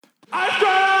Ice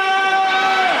cream!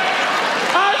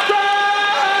 Ice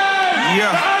cream!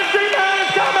 Yeah. The ice cream man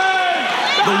is coming!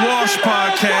 The Wash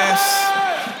Podcast.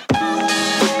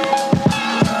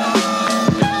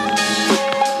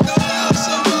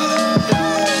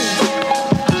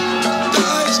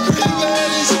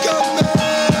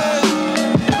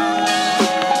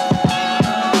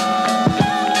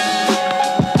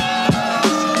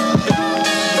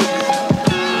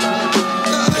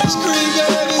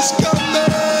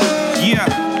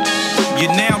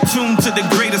 To the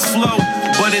greatest flow,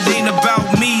 but it ain't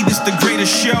about me, this the greatest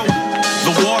show.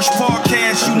 The Wash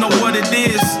Podcast, you know what it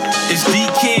is. It's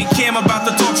DK and Kam about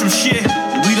to talk some shit.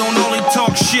 We don't only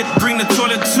talk shit, bring the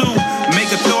toilet too.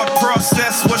 Make a thought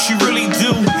process, what she really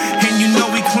do. And you know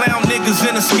we clown niggas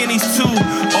in the skinnies too.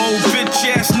 Old bitch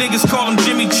ass niggas call them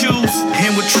Jimmy Choos.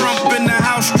 And with Trump in the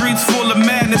house, streets full of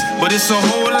madness. But it's a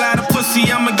whole lot of pussy,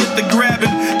 I'ma get the grabbing.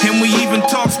 And we even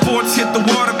talk sports, hit the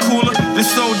water cooler.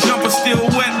 This old jumper still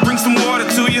wet, bring some water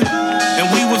to you.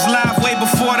 And we was live way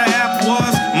before the app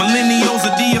was. Millennials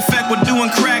are the effect what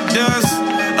doing crack does.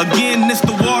 Again, this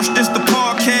the Wash, this the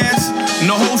podcast.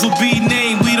 No hoes will be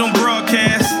named, we don't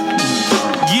broadcast.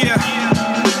 Yeah,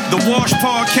 the Wash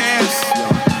Podcast.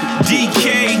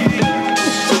 DK,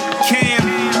 Kam,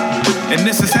 and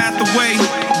this is Hathaway.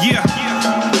 Yeah.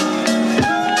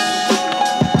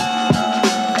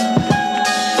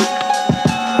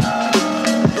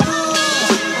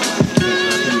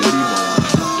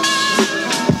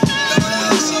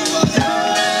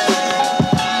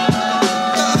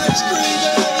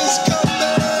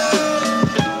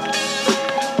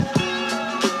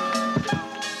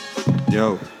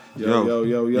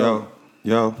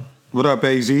 Yo. What up,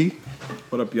 AZ?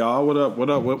 What up, y'all? What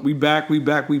up? We back. We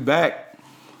back,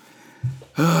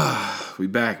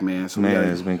 man. So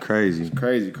it's been crazy. It's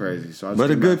crazy. So but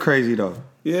a good crazy, though.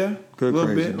 Yeah, good a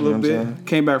crazy. little bit.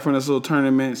 Came back from this little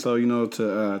tournament, so,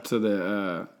 to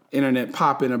the internet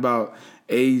popping about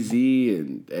AZ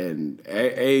and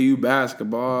AAU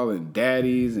basketball and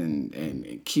daddies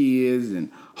and kids and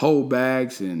whole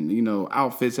bags and,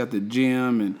 outfits at the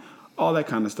gym and all that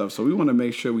kind of stuff. So we want to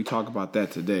make sure we talk about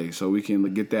that today so we can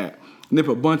nip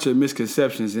a bunch of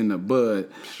misconceptions in the bud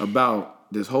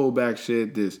about this whole back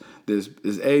shit, this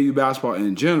AAU basketball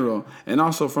in general, and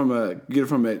also get it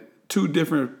from two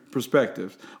different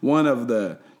perspectives. One of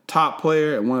the top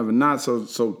player and one of a not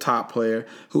so top player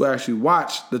who actually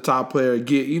watched the top player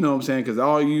get, you know what I'm saying? Because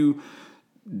all you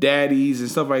daddies and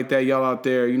stuff like that, y'all out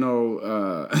there, letting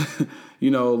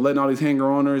all these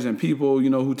hanger-oners and people,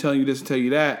 who tell you this and tell you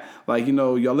that,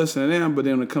 y'all listen to them, but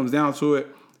then when it comes down to it,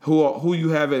 who you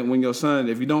have it when your son,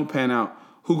 if you don't pan out,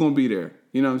 who gonna be there?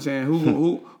 You know what I'm saying?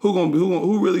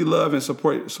 Who really love and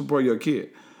support your kid?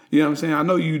 You know what I'm saying? I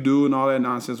know you do and all that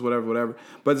nonsense, whatever.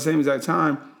 But at the same exact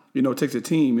time, it takes a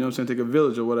team, take a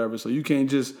village or whatever. So you can't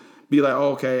just be like,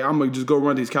 oh, okay, I'm gonna just go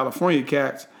run these California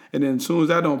cats. And then as soon as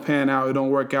that don't pan out, it don't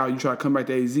work out, you try to come back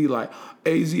to AZ like,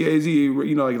 AZ,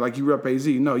 like you rep AZ.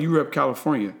 No, you rep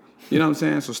California. You know what I'm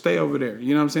saying? So stay over there.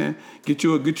 You know what I'm saying? Get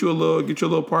you a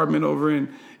little apartment over in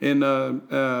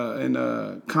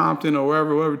Compton or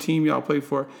whatever team y'all play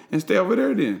for, and stay over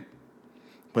there then.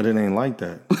 But it ain't like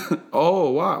that.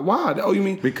 Oh, why? Oh, you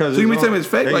mean because so you mean tell me it's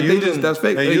fake? That's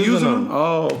fake? They using them.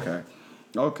 Oh, okay.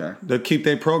 They keep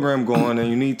their program going, and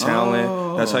you need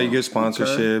talent. That's how you get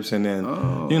sponsorships, okay. And then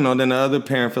then the other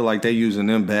parent feel like they using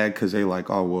them bad because they like,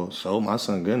 oh well, so my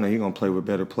son good now, he gonna play with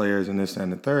better players and this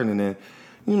and the third, and then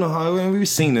how we've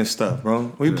seen this stuff,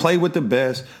 bro. We played with the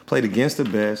best, played against the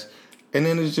best, and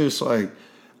then it's just like,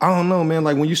 I don't know, man.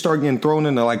 Like when you start getting thrown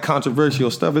into like controversial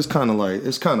stuff, it's kind of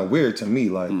weird to me,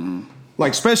 like. Mm-hmm.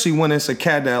 Like, especially when it's a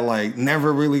cat that, like,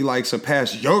 never really, like,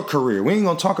 surpassed your career. We ain't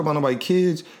gonna talk about nobody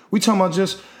kids. We talking about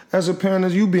just as a parent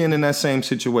as you being in that same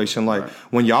situation. Like,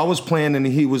 when y'all was playing and the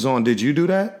Heat was on, did you do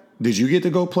that? Did you get to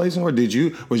go play somewhere?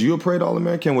 Was you a parade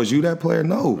All-American? Was you that player?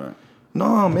 No. Right.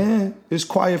 No, man. It's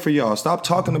quiet for y'all. Stop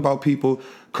talking about people's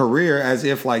career as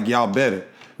if, like, y'all better.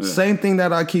 Yeah. Same thing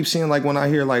that I keep seeing, like, when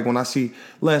I see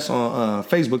Les on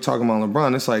Facebook talking about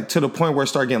LeBron, it's, like, to the point where it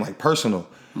start getting, like, personal.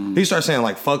 Mm. He starts saying,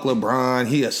 like, fuck LeBron,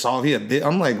 he a soft, he a bit.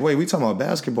 I'm like, wait, we talking about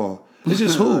basketball. It's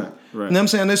just hoop. Right. You know what I'm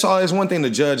saying? It's one thing to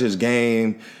judge his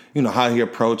game, how he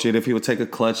approach it, if he would take a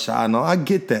clutch shot and all. I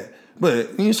get that.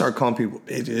 But you start calling people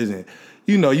bitches and,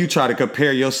 you try to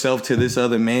compare yourself to this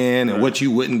other man and what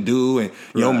you wouldn't do and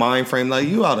your mind frame. Like,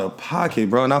 you out of pocket,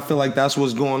 bro. And I feel like that's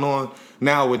what's going on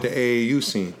now with the AAU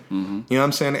scene. You know what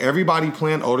I'm saying? Everybody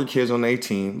playing older kids on their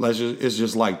team. It's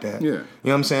just like that. Yeah. You know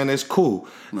what I'm saying? It's cool.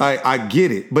 I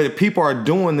get it. But if people are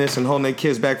doing this and holding their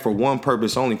kids back for one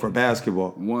purpose only, for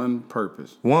basketball. One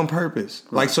purpose.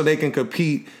 Right. Like, so they can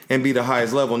compete and be the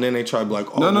highest level, and then they try to be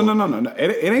like, No.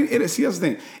 It ain't. See, that's the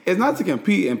thing. It's not to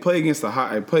compete and play against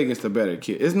the better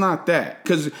kid. It's not that.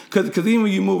 Because even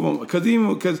when you move on, because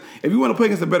if you want to play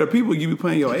against the better people, you be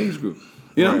playing your age group.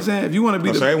 You know what I'm saying? If you want to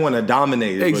be so they want to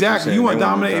dominate. Exactly. You want to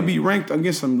dominate and be ranked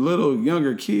against some little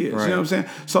younger kids. Right. You know what I'm saying?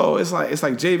 So it's like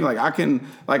JV. Like I can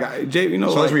JV. You know.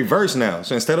 So like, it's reverse now.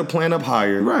 So instead of playing up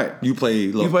higher, right, you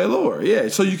play lower. You play lower. Yeah.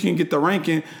 So you can get the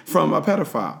ranking from a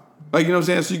pedophile. Like, you know what I'm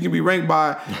saying? So you can be ranked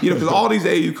by, because all these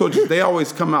AAU coaches, they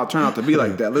always turn out to be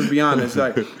like that. Let's be honest.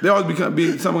 Like, they always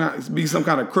be some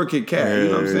kind of crooked cat. You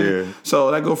know what I'm saying? Yeah.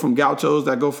 So that go from gauchos,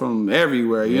 that go from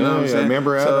everywhere. You know what I'm saying?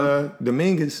 Remember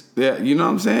Dominguez? Yeah, you know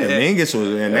what I'm saying? Dominguez was,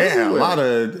 and they had a lot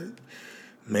of,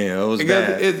 man, it was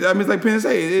bad. It's like Penn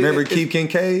State. Remember Keith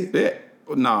Kincaid? Yeah.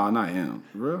 No, not him.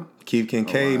 For real? Keith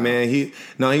Kincaid, man. He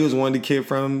was one of the kid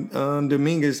from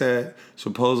Dominguez that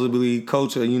supposedly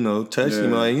coach, touched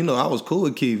him. Like, I was cool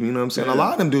with Keith. You know what I'm saying? A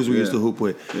lot of them dudes we used to hoop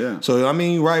with. Yeah. So I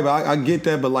mean, you're right, but I get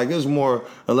that. But like, it was more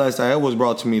or less that it was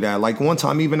brought to me that like one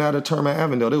time, even at a tournament at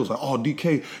Avondale, they was like, "Oh,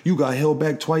 DK, you got held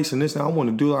back twice and this, and I want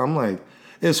to do it." I'm like,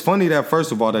 it's funny that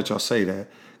first of all that y'all say that.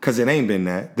 Cause it ain't been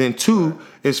that. Then two,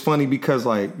 it's funny because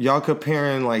like y'all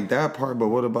comparing like that part, but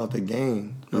what about the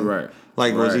game? Right.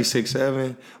 Like, was he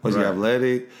 6'7"? Was he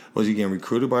athletic? Was he getting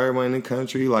recruited by everybody in the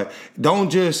country? Like, don't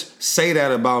just say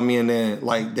that about me and then,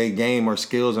 like, they game or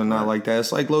skills are not like that.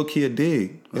 It's like low-key a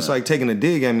dig. It's like taking a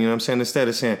dig at me, you know what I'm saying? Instead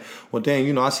of saying, well,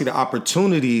 dang, I see the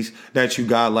opportunities that you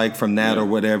got, like, from that or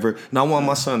whatever. And I want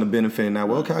my son to benefit in that.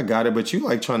 Well, okay, I got it. But you,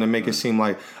 like, trying to make it seem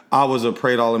like I was a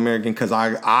parade All-American because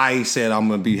I said I'm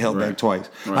going to be held back twice.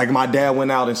 Like, my dad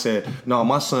went out and said, no,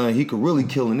 my son, he could really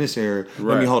kill in this area.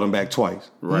 Let me hold him back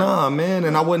twice. Nah, man.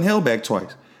 And I wasn't held back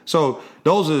twice. So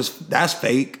that's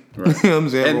fake. Right. You know what I'm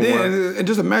saying? And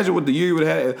just imagine what the year you would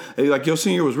have had. Like your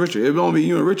senior was Richard. It would only be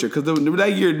you and Richard because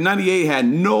that year '98 had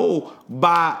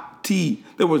nobody.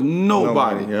 There was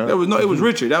nobody. Yeah. There was no. It was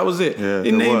Richard. That was it.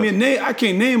 Yeah, I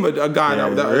can't name a guy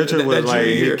that Richard was like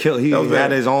he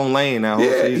had his own lane that whole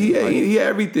season. He had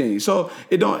everything. So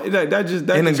it don't that just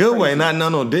in a good way. Not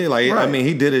no did like I mean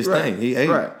he did his thing. He ate.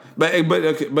 Right.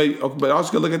 But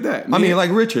also look at that. I mean, like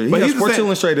Richard, he has Sports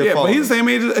Illustrated. Yeah, but he's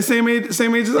the same age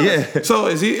as us. Yeah. So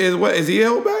is he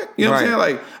held back? You know what I'm saying?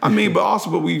 Like, I mean,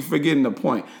 but we forgetting the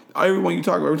point. Every time we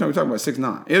talk about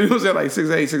 6'9", everyone's at like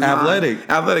 6'8", 6'9".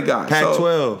 Athletic guy. Pac-12.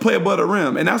 So play above the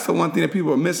rim, and that's the one thing that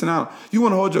people are missing out. You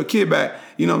want to hold your kid back.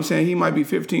 You know what I'm saying? He might be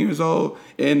 15 years old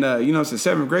and it's in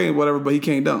 7th grade or whatever, but he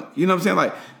can't dunk. You know what I'm saying?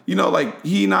 Like. He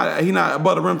not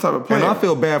above the rim type of player. And I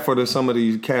feel bad for some of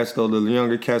these cats though, the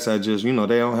younger cats that just they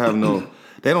don't have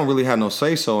they don't really have no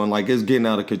say so, and like it's getting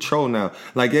out of control now.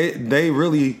 Like they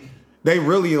really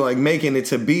like making it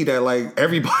to be that like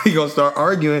everybody gonna start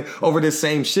arguing over this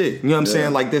same shit. You know what I'm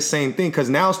saying? Like this same thing, because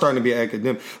now it's starting to be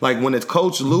academic. Like when a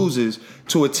coach loses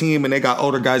to a team and they got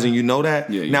older guys and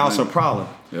now it's a problem.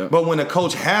 Yeah. But when a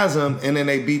coach has them and then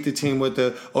they beat the team with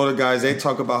the older guys, they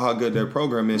talk about how good their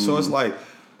program is. So it's like.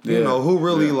 Who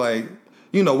really like,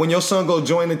 when your son go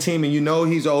join the team and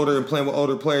he's older and playing with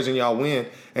older players and y'all win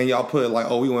and y'all put like,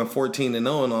 we went 14-0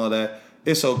 and all that,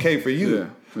 it's okay for you. Yeah.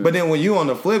 But then when you on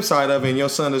the flip side of it and your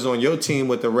son is on your team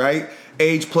with the right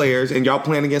age players and y'all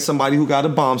playing against somebody who got a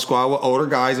bomb squad with older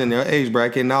guys in their age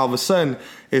bracket, and all of a sudden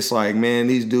it's like, man,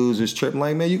 these dudes is tripping.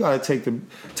 Like, man, you gotta take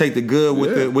the good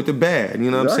with the bad. You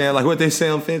know what I'm saying? Like what they say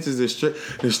on fences,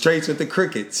 the straights with the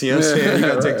crickets. You know what I'm saying? You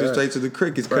gotta take the straights with the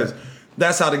crickets because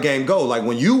that's how the game go. Like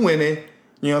when you winning,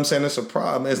 you know what I'm saying? It's a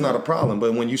problem. It's not a problem.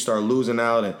 But when you start losing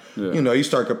out and, you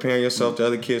start comparing yourself to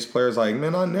other kids' players, like,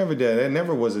 man, I never did. That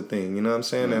never was a thing. You know what I'm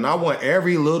saying? And I want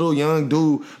every little young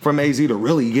dude from AZ to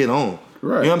really get on.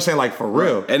 Right. You know what I'm saying? Like, for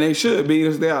real. And they should be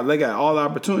because they got all the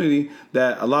opportunity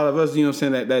that a lot of us, you know what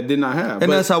I'm saying, that did not have.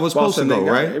 And that's how it's supposed to go,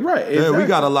 right? Right. Exactly. Yeah, we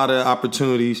got a lot of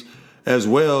opportunities as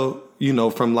well,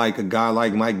 from like a guy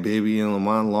like Mike Bibby and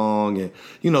Lamont Long and,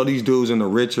 these dudes in the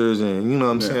Richards and, you know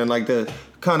what I'm saying, like that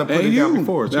kind of put it down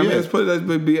before us. I mean, let's be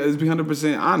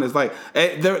 100% honest. Like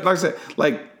I said,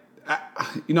 like,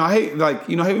 I hate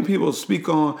when people speak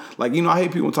on I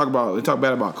hate people talk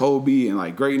bad about Kobe and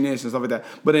like greatness and stuff like that.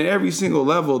 But in every single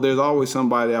level, there's always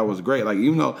somebody that was great. Like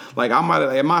I might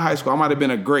have in my high school, I might have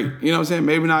been a great. You know what I'm saying?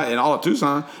 Maybe not in all of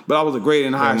Tucson, but I was a great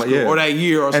in high school or that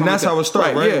year or something. And that's how it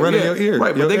started, right? Running your ear,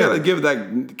 right? But they gotta give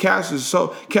that.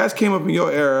 Cash came up in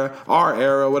your era, our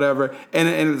era, whatever. And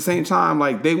at the same time,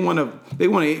 like they want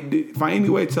to find any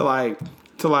way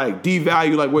to like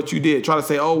devalue like what you did. Try to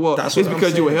say, oh well, it's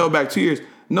because you were held back 2 years.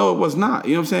 No, it was not.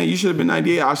 You know what I'm saying? You should have been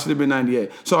 98. I should have been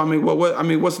 98. So I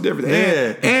mean, what's the difference?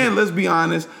 Yeah. And let's be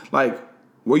honest, like,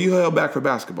 were you held back for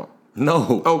basketball?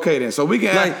 No. Okay, then. So we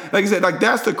can, like I said, like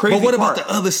that's the crazy part. But what about the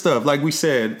other stuff? Like we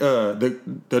said, the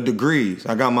degrees.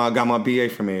 I got my BA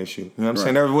from ASU. You know what I'm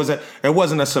saying? There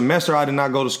wasn't a semester I did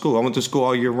not go to school. I went to school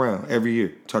all year round, every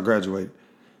year, till I graduated.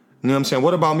 You know what I'm saying?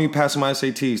 What about me passing my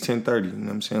SATs 1030? You know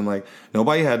what I'm saying? Like,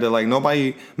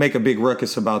 nobody make a big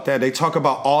ruckus about that. They talk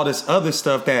about all this other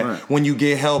stuff that when you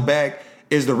get held back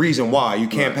is the reason why. You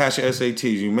can't pass your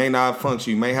SATs. You may not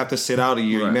function. You may have to sit out a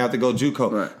year. You may have to go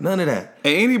JUCO. None of that.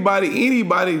 And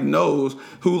anybody knows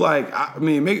who, like, I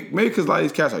mean, maybe because a lot of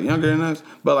these cats are younger than us,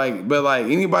 but like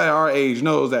anybody our age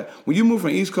knows that when you move from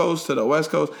East Coast to the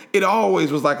West Coast, it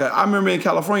always was like I remember in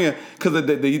California, because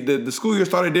the school year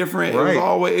started different.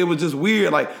 It was just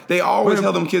weird. Like, they always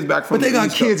held them kids back from. But they got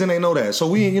East kids Coast. and they know that.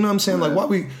 So you know what I'm saying? Like,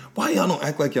 why y'all don't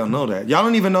act like y'all know that? Y'all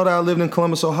don't even know that I lived in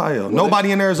Columbus, Ohio.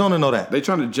 Nobody in Arizona know that. They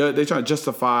trying to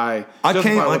justify.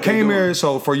 I came here,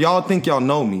 so for y'all think y'all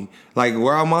know me. Like,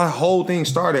 where my whole thing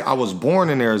started, I was born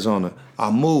in Arizona. I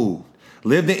moved,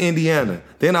 lived in Indiana.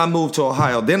 Then I moved to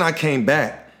Ohio. Then I came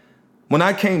back. When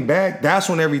I came back, that's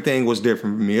when everything was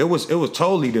different for me. It was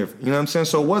totally different. You know what I'm saying?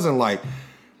 So it wasn't like,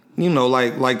 you know,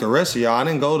 like the rest of y'all. I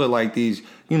didn't go to like these,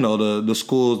 you know, the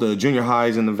schools, the junior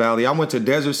highs in the valley. I went to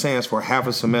Desert Sands for half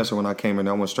a semester when I came in.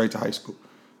 I went straight to high school.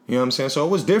 You know what I'm saying? So it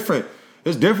was different.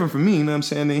 It's different for me, you know what I'm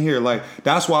saying, than here. Like,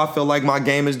 that's why I feel like my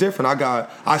game is different.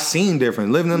 I seen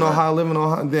different. Living in Ohio,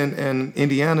 then in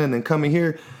Indiana, and then coming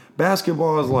here,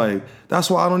 basketball is like, that's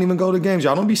why I don't even go to games.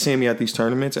 Y'all don't be seeing me at these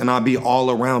tournaments, and I'll be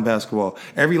all around basketball.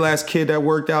 Every last kid that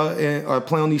worked out and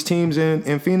play on these teams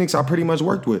in Phoenix, I pretty much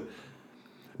worked with.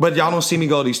 But y'all don't see me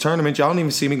go to these tournaments. Y'all don't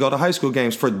even see me go to high school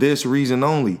games for this reason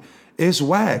only. It's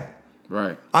whack.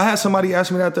 Right. I had somebody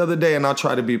ask me that the other day, and I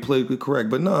try to be politically correct.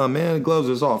 But no, man, the gloves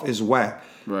is off. It's whack.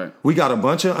 Right. We got a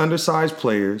bunch of undersized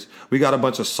players. We got a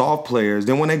bunch of soft players.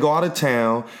 Then when they go out of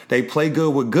town, they play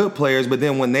good with good players. But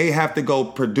then when they have to go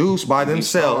produce by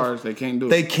themselves, they can't do it.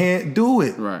 They can't do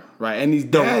it. Right. Right. And these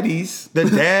daddies. The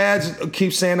dads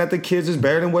keep saying that the kids is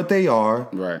better than what they are.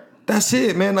 Right. That's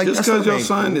it, man. Like, just because your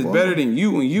son is better than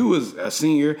you when you was a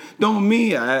senior, don't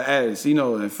mean as you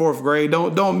know in fourth grade.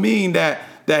 Don't mean that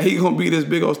he gonna be this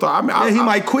big old star. I mean, he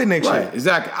might quit next year.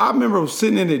 Exactly. I remember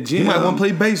sitting in the gym. He might want to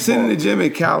play baseball. Sitting in the gym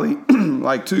in Cali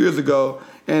like 2 years ago,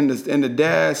 and the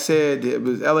dad said, it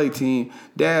was LA team.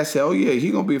 Dad said, "Oh yeah, he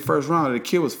gonna be a first rounder." The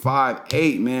kid was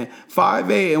 5'8", man,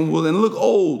 5'8", and look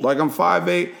old. Like, I'm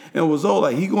 5'8" and was old.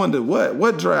 Like, he going to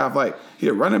what draft? Like, he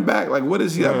a running back? Like, what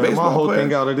is he? A baseball my whole player?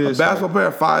 thing out of this, a basketball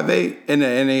player, 5'8", and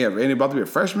they about to be a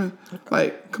freshman.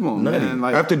 Like, come on, man.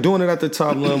 Like, after doing it at the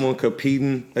top level and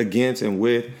competing against and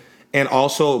with, and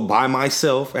also by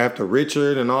myself after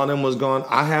Richard and all them was gone,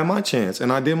 I had my chance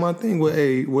and I did my thing with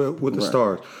the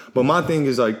stars. But my thing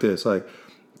is like this, like,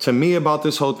 to me about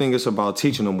this whole thing, it's about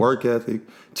teaching them work ethic,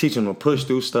 teaching them to push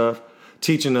through stuff,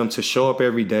 teaching them to show up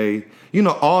every day. You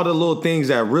know, all the little things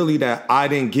that I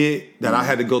didn't get, that I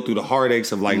had to go through the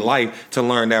heartaches of like life to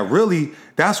learn that really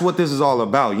that's what this is all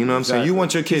about. You know what I'm saying? You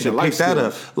want your kid to pick that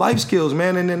up. Life skills,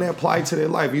 man, and then they apply to their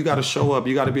life. You got to show up.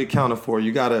 You got to be accounted for.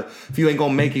 You got to, if you ain't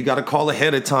going to make it, you got to call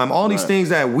ahead of time. All these things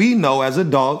that we know as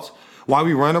adults, why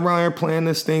we run around here playing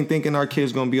this thing thinking our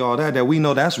kid's going to be all that we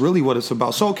know that's really what it's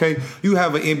about. So, okay, you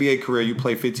have an NBA career. You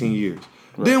play 15 years.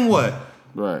 Right. Then what?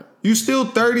 Right. You still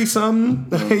 30-something.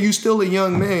 Right. You still a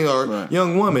young man or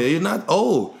young woman. You're not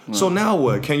old. Right. So now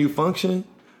what? Can you function?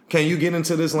 Can you get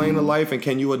into this lane of life and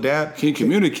can you adapt? Can you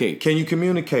communicate? Can you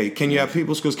communicate? Can you have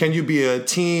people skills? Can you be a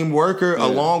team worker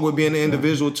along with being an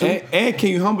individual too? And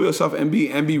can you humble yourself and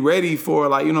be ready for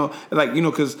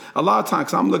because a lot of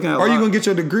times I'm looking at. Are you gonna get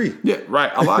your degree? Yeah,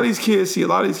 right. A lot of these kids see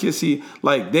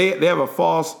like they have a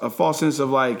false sense of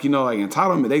like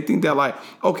entitlement. They think that like,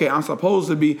 okay, I'm supposed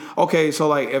to be okay. So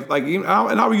like if like and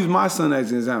I'll use my son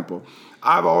as an example.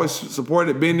 I've always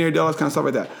supported, been there, all this kind of stuff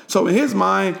like that. So in his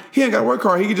mind, he ain't got to work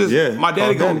hard. He can just, my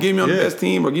daddy going to give me on the best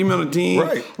team or give me on the team.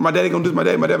 Right. My daddy going to do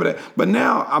this, my dad. But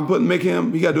now I'm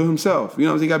he got to do it himself. You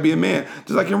know what I'm saying? He got to be a man.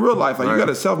 Just like in real life, like you got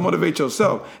to self-motivate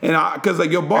yourself. And because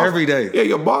like your boss. Every day. Yeah,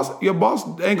 your boss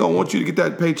ain't going to want you to get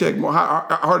that paycheck more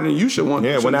harder than you should want.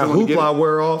 Yeah, when that hoopla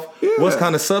wear off, what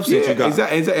kind of substance you got?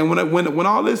 Exactly. And when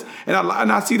all this, and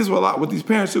I see this a lot with these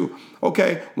parents too.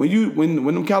 Okay,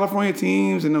 when them California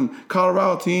teams and them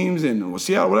Colorado teams and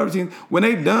Seattle, whatever teams, when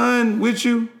they done with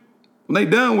you,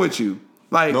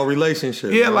 like no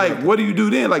relationship. Yeah, like what do you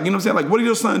do then? Like, you know what I'm saying? Like, what do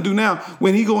your son do now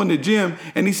when he go in the gym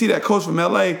and he see that coach from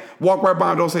LA walk right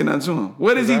by him, don't say nothing to him?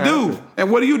 What does he do?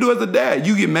 And what do you do as a dad?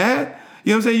 You get mad?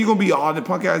 You know what I'm saying? You're going to be all the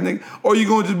punk ass nigga. Or you're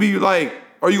going to just be like,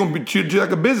 or you're going to be treated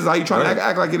like a business. How you trying to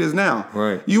act like it is now.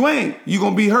 Right. You ain't. You're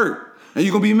going to be hurt. And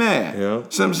you're going to be mad. Yeah.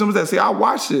 Some of that say, I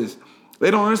watch this.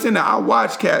 They don't understand that. I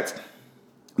watch cats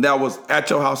that was at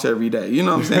your house every day. You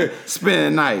know what I'm saying?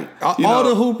 Spending night. All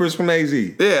the hoopers from AZ.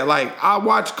 Yeah, like I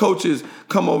watch coaches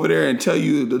come over there and tell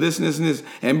you this and this and this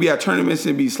and be at tournaments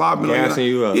and be slobbing gassing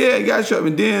you up. Yeah, gas you up.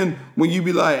 And then when you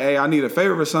be like, hey, I need a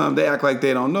favor or something, they act like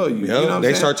they don't know you. Yep. You know what they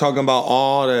I'm start talking about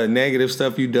all the negative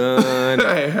stuff you done,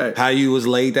 hey. how you was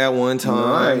late that one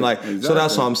time. Right, like, exactly. So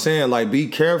that's what I'm saying. Like, be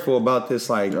careful about this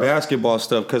basketball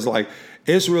stuff because like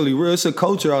it's really real. It's a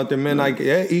culture out there, man. Like,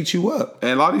 it eats you up.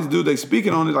 And a lot of these dudes, they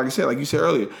speaking on it, like I said, like you said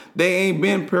earlier, they ain't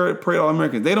been parade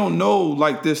All-Americans. They don't know,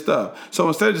 like, this stuff. So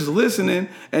instead of just listening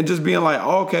and just being like,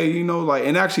 oh, okay, you know, like,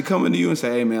 and actually coming to you and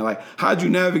say, hey, man, like, how'd you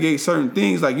navigate certain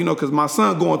things? Like, you know, because my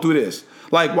son going through this.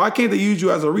 Like, why can't they use you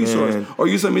as a resource or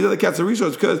use some of these other cats as a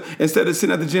resource? Because instead of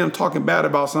sitting at the gym talking bad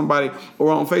about somebody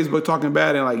or on Facebook talking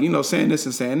bad and, like, you know, saying this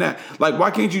and saying that, like, why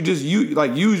can't you just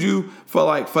use you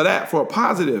for a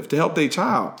positive to help their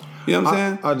child? You know what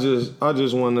I'm saying? I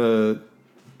just want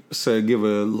to give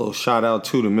a little shout out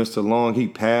to Mr. Long. He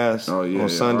passed on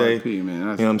Sunday. RIP, man. You know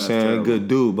what I'm saying? Terrible. Good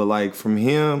dude. But like from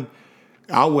him,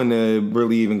 I wouldn't have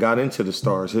really even got into the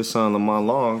stars. His son Lamont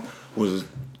Long was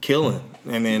killing.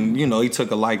 And then, you know, he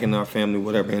took a liking to our family,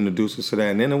 whatever, introduced us to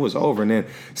that. And then it was over. And then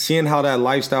seeing how that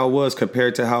lifestyle was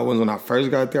compared to how it was when I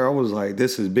first got there, I was like,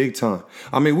 this is big time.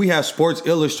 I mean, we have Sports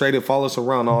Illustrated follow us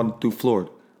around all through Florida.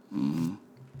 Mm-hmm.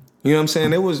 You know what I'm saying?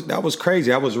 That was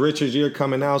crazy. That was Richard's year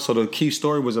coming out, so the key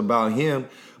story was about him.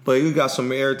 But he got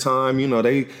some airtime. You know,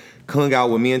 they hung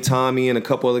out with me and Tommy and a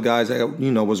couple other guys that,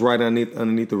 you know, was right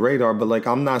underneath the radar. But, like,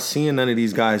 I'm not seeing none of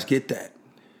these guys get that.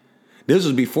 This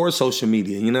was before social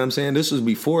media. You know what I'm saying? This was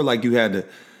before, like, you had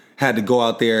to go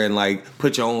out there and, like,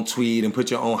 put your own tweet and put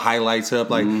your own highlights up.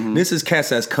 Like, This is cats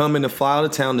that's coming to fly out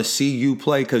of town to see you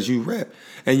play because you rep.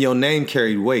 And your name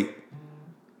carried weight.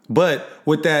 But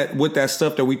with that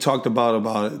stuff that we talked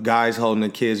about guys holding the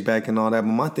kids back and all that,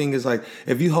 but my thing is like,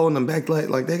 if you holding them back,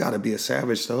 like they gotta be a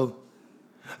savage though.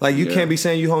 Like you can't be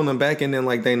saying you holding them back and then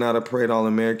like they not a parade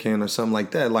All-American or something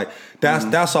like that. Like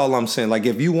that's all I'm saying. Like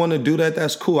if you want to do that,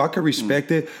 that's cool. I can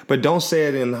respect it, but don't say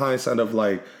it in hindsight of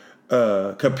like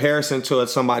comparison to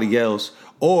somebody else,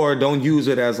 or don't use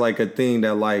it as like a thing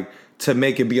that like to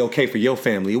make it be okay for your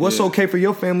family. What's okay for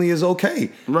your family is okay.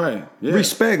 Right. Yeah.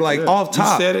 Respect, like off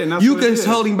top. You said it and that's you what it is.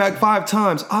 holding back 5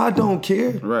 times. I don't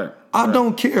care. Right. I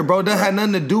don't care, bro. That had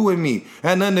nothing to do with me.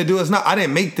 Had nothing to do. It's not. I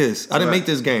didn't make this. I didn't make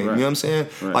this game. Right. You know what I'm saying?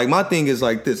 Right. Like my thing is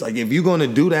like this. Like if you're gonna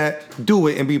do that, do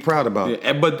it and be proud about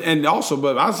it. But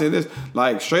I say this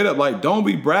like straight up, like don't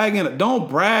be bragging. Don't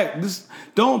brag.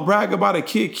 Don't brag about a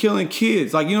kid killing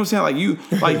kids. Like you know what I'm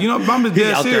saying? Like you know I'm just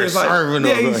dead out there serious. Like serving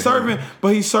he's serving,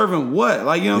 but he's serving what?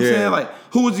 Like you know what I'm saying? Like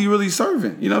who is he really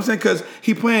serving? You know what I'm saying? Because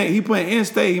he playing in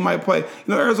state. He might play. You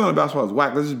know Arizona basketball is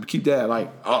whack. Let's just keep that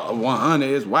like 100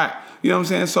 is whack. You know what I'm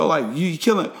saying? So, like, you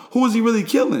killing, who is he really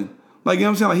killing? Like, you know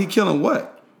what I'm saying? Like, he killing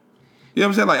what? You know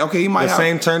what I'm saying? Like, okay, he might have... The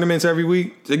same tournaments every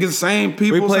week? Against the same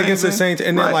people. We play against the same...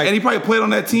 And then, like... And he probably played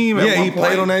on that team at one point. he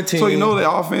played on that team. So, you know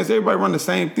the offense, everybody run the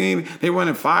same thing. They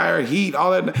running fire, heat, all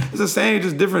that. It's the same,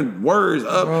 just different words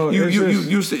up. Bro,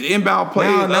 you inbound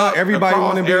plays now everybody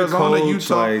want to be Arizona, a coach.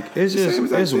 Utah. Like, it's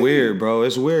just... It's weird, bro.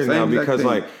 It's weird now because,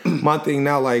 like, my thing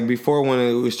now, like, before when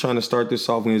it was trying to start this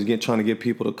off, when he was trying to get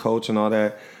people to coach and all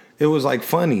that, it was, like,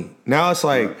 funny. Now it's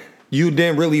like, you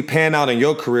didn't really pan out in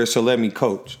your career, so let me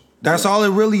coach. That's all it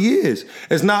really is.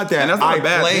 It's not that I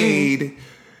played.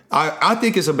 I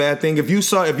think it's a bad thing. If you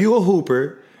a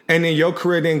hooper and then your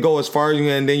career didn't go as far as you,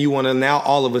 and then you want to now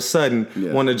all of a sudden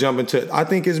want to jump into it, I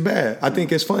think it's bad. I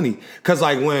think it's funny. Because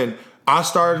like when I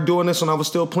started doing this when I was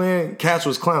still playing, cats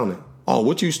was clowning. Oh,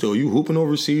 what you hooping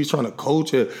overseas trying to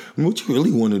coach? What you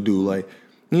really want to do? Like,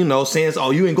 you know, saying, oh,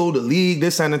 you ain't go to the league,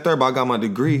 this and the third, but I got my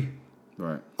degree.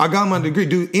 Right. I got my degree.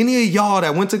 Dude, any of y'all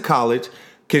that went to college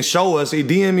can show us,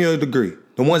 DM me a degree.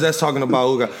 The ones that's talking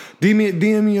about,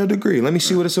 DM me your degree. Let me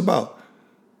see what it's about.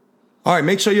 All right,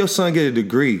 make sure your son get a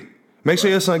degree. Make sure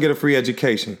your son get a free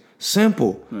education.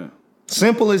 Simple. Yeah.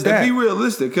 Simple as that. And be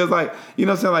realistic, because like you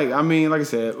know what I'm saying. Like I mean, like I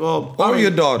said, or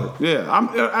your daughter. Yeah,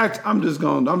 I'm just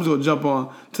gonna jump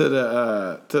on to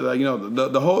the you know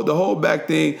the whole back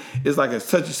thing is like a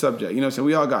touchy subject. You know what I'm saying?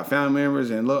 We all got family members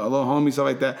and a little homies stuff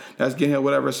like that. That's getting hit,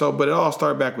 whatever. So, but it all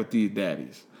start back with these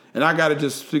daddies. And I got to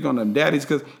just speak on them daddies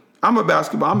because I'm a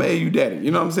AU daddy.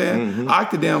 You know what I'm saying? Mm-hmm. I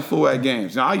act the damn fool at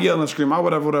games. Now, I yell and scream,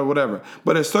 whatever.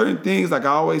 But there's certain things, like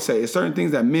I always say, it's certain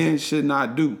things that men should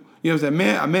not do. You know what I'm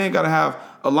saying? A man got to have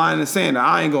a line in the sand that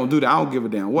I ain't gonna do that. I don't give a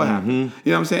damn what happened.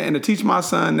 You know what I'm saying? And to teach my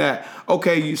son that,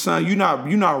 okay, you're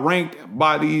not ranked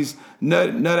by these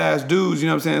nut ass dudes. You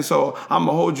know what I'm saying? So I'm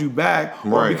gonna hold you back,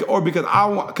 or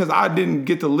because I didn't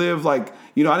get to live like.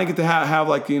 You know, I didn't get to have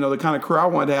like, you know, the kind of career I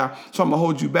wanted to have, so I'm going to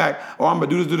hold you back, or I'm going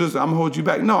to do this, I'm going to hold you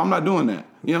back. No, I'm not doing that.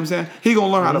 You know what I'm saying? He going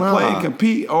to learn how to play and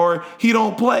compete, or he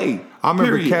don't play. I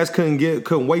remember cats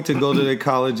couldn't wait to go to their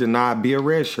college and not be a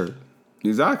red shirt.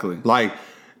 Exactly. Like,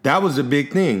 that was a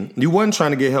big thing. You wasn't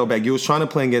trying to get held back. You was trying to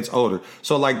play against older.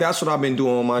 So, like, that's what I've been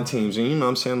doing on my teams. And you know what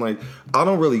I'm saying? Like, I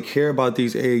don't really care about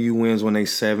these AAU wins when they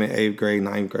 7th, 8th grade,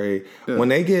 9th grade. Yeah. When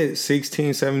they get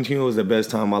 16, 17, it was the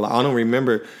best time of my life. I don't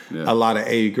remember a lot of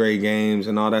 8th grade games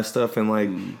and all that stuff. And,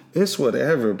 like, it's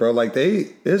whatever, bro. Like,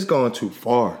 it's gone too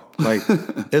far. Like,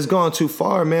 it's gone too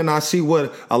far, man. I see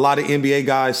what a lot of NBA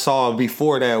guys saw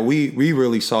before that we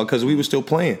really saw, because we were still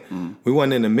playing. We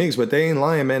wasn't in the mix, but they ain't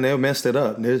lying, man. They messed it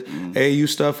up. AAU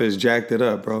stuff is jacked it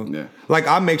up, bro. Yeah. Like,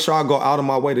 I make sure I go out of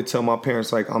my way to tell my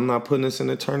parents, like, I'm not putting this in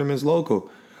the tournaments local.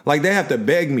 Like, they have to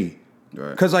beg me.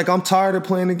 Right. Because, like, I'm tired of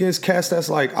playing against cats that's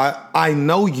like, I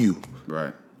know you.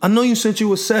 Right. I know you since you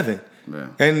was 7. Yeah.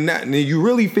 And you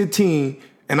really 15.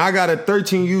 And I got a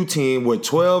 13U team with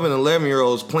 12 and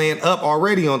 11-year-olds playing up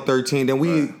already on 13. Then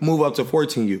we move up to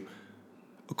 14U.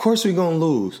 Of course we're going to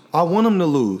lose. I want them to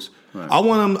lose. Right. I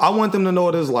want them to know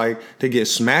what it's like to get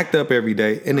smacked up every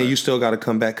day, and then you still got to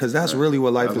come back, because that's really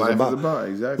what life is about.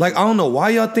 Exactly. Like, I don't know why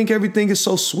y'all think everything is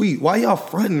so sweet. Why y'all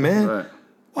fronting, man? Right.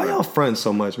 Why y'all fronting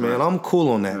so much, man? I'm cool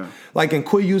on that. Like, and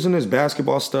quit using this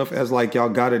basketball stuff as like y'all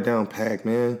got it down packed,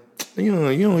 man.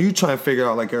 You trying to figure it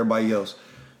out like everybody else.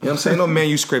 You know what I'm saying? No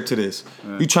manuscript to this.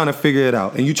 You trying to figure it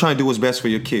out, and you trying to do what's best for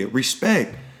your kid.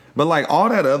 Respect. But like all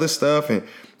that other stuff, and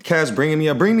cats bring me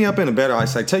up in a better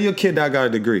eyesight. Tell your kid that I got a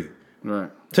degree.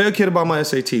 Right. Tell your kid about my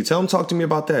SAT. Tell him talk to me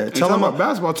about that. Tell him about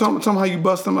basketball. Tell him how you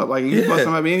bust them up. Like you bust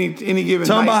them up any given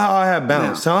Tell night. him about how I have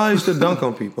balance. Tell him how I used to dunk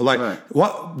on people. Like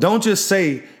what? Don't just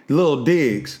say little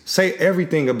digs. Say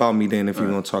everything about me then if you're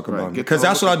gonna talk about me. Because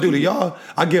that's what I do to y'all.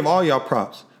 I give all y'all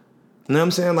props. You know what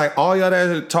I'm saying? Like, all y'all that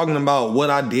are talking about what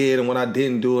I did and what I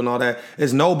didn't do and all that,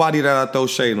 it's nobody that I throw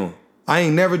shade on. I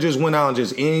ain't never just went out and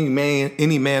just any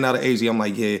man out of AZ, I'm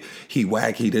like, yeah, he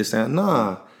whack, he this, that.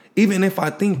 Nah. Even if I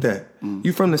think that.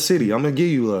 You from the city, I'm going to give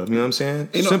you love. You know what I'm saying?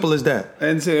 Simple as that.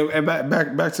 And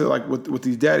back to, like, with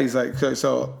these daddies, like,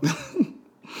 so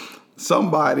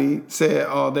somebody said,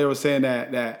 they were saying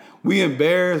that we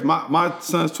embarrassed, my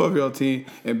son's 12-year-old team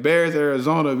embarrassed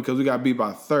Arizona because we got beat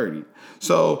by 30.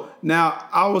 So now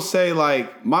I would say,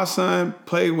 like, my son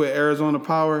played with Arizona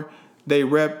Power. They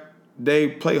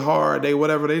play hard,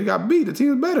 they got beat. The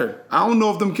team's better. I don't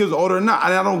know if them kids are older or not.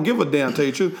 I don't give a damn, to tell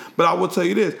you the truth. But I will tell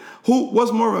you this: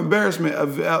 what's more of embarrassment?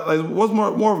 What's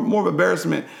more of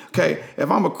embarrassment? Okay,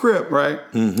 if I'm a Crip, right,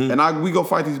 and we go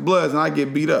fight these Bloods and I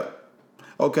get beat up,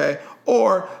 okay,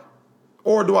 or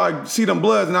do I see them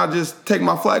Bloods and I just take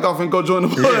my flag off and go join the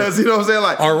Bloods? You know what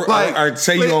I'm saying? Or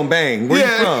say you on bang. Where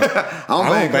you from?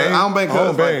 I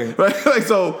don't bang. Right? Like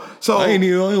so I don't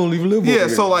even live with you.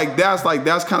 So like that's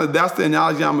the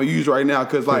analogy I'm gonna use right now,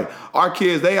 because like our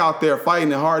kids, they out there fighting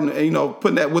hard and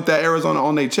putting that with that Arizona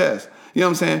on their chest. You know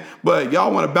what I'm saying? But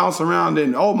y'all want to bounce around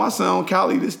and my son on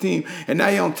Cali this team, and now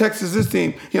he on Texas this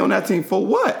team, he on that team. For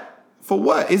what? For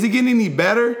what? Is he getting any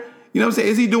better? You know what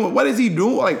I'm saying? What is he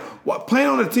doing? Like, what, playing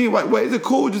on a team? Like, what, is it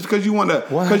cool just because you want to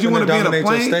be in a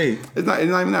plane? It's not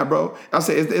even that, bro. I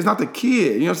say it's not the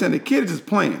kid. You know what I'm saying? The kid is just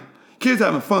playing. Kid's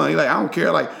having fun. He's like, I don't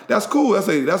care. Like, that's cool. That's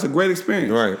a great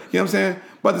experience. Right. You know what I'm saying?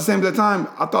 But at the same time,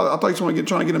 I thought you were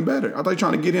trying to get him better. I thought you were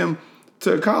trying to get him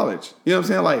to college. You know what I'm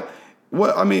saying? Like,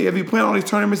 what? I mean, if he playing on these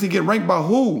tournaments, he get ranked by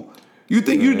who? Do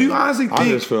you honestly think? I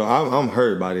just feel I'm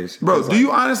hurt by this, bro. Do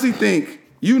you honestly think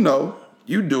you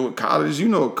do at college,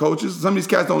 coaches. Some of these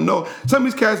cats don't know. Some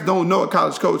of these cats don't know a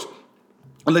college coach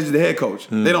unless you're the head coach.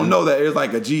 They don't know that there's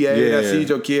like a GA that sees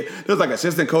your kid. There's like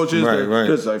assistant coaches. Right.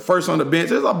 There's like first on the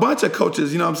bench. There's a bunch of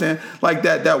coaches, you know what I'm saying, like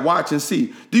that watch and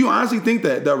see. Do you honestly think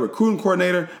that the recruiting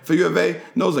coordinator for U of A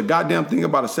knows a goddamn thing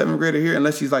about a 7th grader here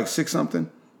unless he's like 6-something?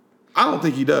 I don't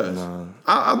think he does. Nah.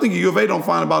 I think U of A don't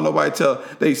find about nobody till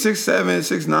they 6'7",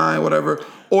 6'9", whatever.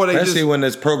 Or they especially when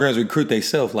those programs recruit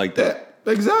themselves like that.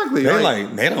 Exactly. They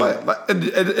don't. And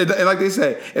like they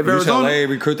say, if Arizona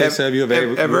recruit themselves, U of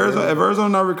A. If Arizona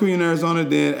not recruiting Arizona,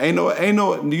 then ain't no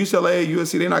UCLA,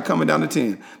 USC, they're not coming down to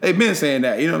 10. They've been saying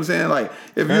that. You know what I'm saying? Like,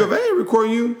 if U of A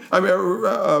recruiting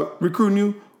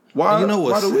you, why? You know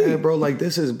what's sad, bro? Like,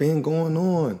 this has been going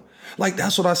on. Like,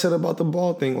 that's what I said about the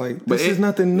ball thing. Like, this is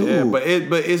nothing new. Yeah, but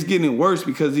it's getting worse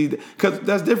because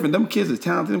that's different. Them kids is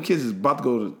talented. Them kids is about to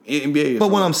go to NBA.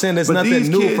 But what I'm saying, there's nothing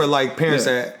new for like parents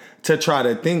to try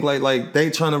to think like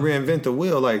they trying to reinvent the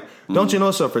wheel. Like, don't you know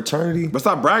it's a fraternity? But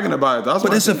stop bragging about it.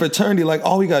 But it's a fraternity. Like,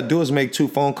 all we got to do is make 2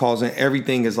 phone calls and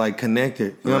everything is, like,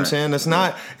 connected. You know what I'm saying? It's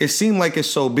not, it seemed like it's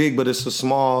so big, but it's a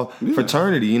small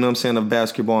fraternity, you know what I'm saying, of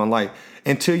basketball. And, like,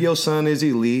 until your son is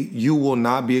elite, you will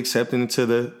not be accepted into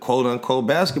the quote-unquote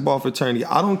basketball fraternity.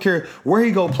 I don't care where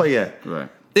he go play at. Right.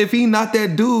 If he not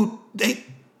that dude,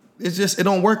 it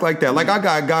don't work like that. Like, I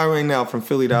got a guy right now from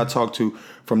Philly that I talked to,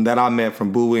 that I met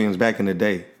from Boo Williams back in the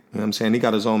day. You know what I'm saying? He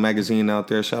got his own magazine out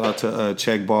there. Shout out to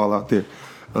Check Ball out there,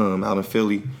 out in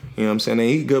Philly. You know what I'm saying? And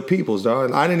he good peoples,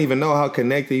 dog. I didn't even know how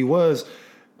connected he was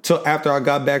till after I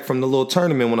got back from the little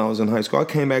tournament when I was in high school. I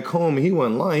came back home and he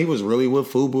wasn't lying. He was really with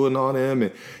Fubu and all them,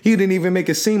 and he didn't even make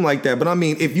it seem like that. But I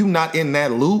mean, if you not in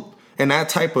that loop and that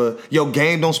type of your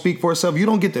game don't speak for itself, you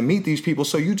don't get to meet these people.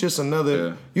 So you just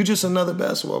another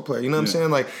basketball player. You know what I'm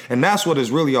saying? Like, and that's what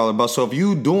it's really all about. So if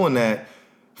you doing that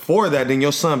for that, then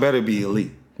your son better be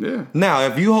elite. Yeah. Now,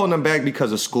 if you holding him back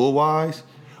because of school wise,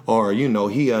 or you know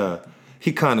he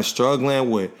kind of struggling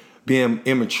with being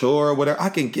immature or whatever, I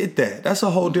can get that. That's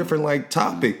a whole different like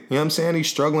topic. You know what I'm saying? He's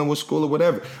struggling with school or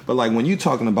whatever. But like when you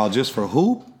talking about just for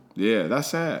hoop, yeah, that's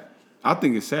sad. I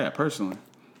think it's sad personally.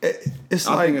 I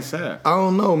think it's sad. I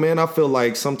don't know, man. I feel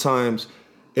like sometimes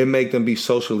it make them be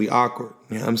socially awkward.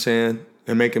 You know what I'm saying?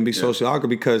 It make them be socially awkward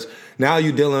because now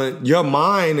your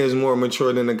mind is more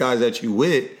mature than the guys that you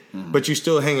with, but you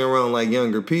still hanging around like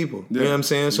younger people. You know what I'm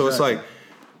saying? So it's like,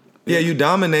 you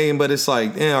dominating, but it's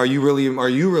like, are you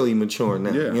really mature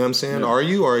now? You know what I'm saying? Are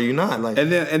you or are you not? Like,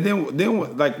 and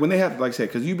then like when they have, like I said,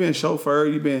 because you've been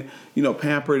chauffeured, you've been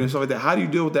pampered and stuff like that. How do you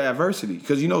deal with that adversity?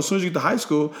 Because as soon as you get to high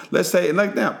school, let's say, and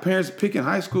like now, parents picking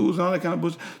high schools and all that kind of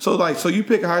bullshit. So you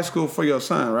pick a high school for your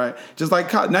son, right? Just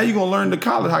like now you're gonna learn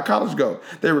how college go.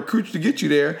 They recruit you to get you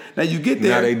there. Now you get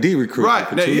there. Now they de-recruit.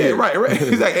 Right. Right.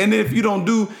 Exactly. And then if you don't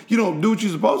do what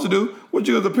you're supposed to do, what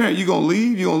you as a parent, you gonna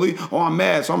leave? You gonna leave? Oh, I'm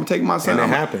mad, so I'm gonna take my son.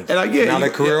 And it happens. And like, now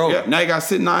that career over. Now you got to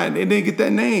sit down and then get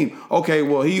that name. Okay,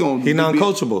 well he not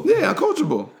uncoachable. Yeah,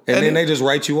 uncoachable. And then they just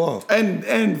write you off.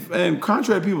 And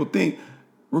contrary, people think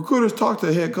recruiters talk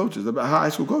to head coaches about high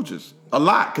school coaches a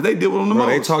lot because they deal with them the most.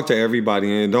 They talk to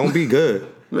everybody and don't be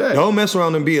good. Yeah. Don't mess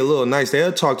around and be a little nice.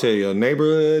 They'll talk to your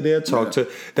neighborhood. They'll talk to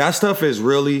that stuff is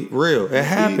really real. It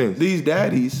happens. These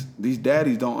daddies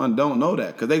don't know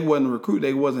that because they wasn't a recruit.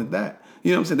 They wasn't that.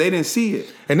 You know what I'm saying? They didn't see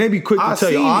it. And they be quick to tell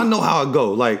you, I know how it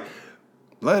go. Like,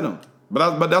 let them.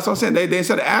 But that's what I'm saying. They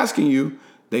instead of asking you,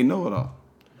 they know it all.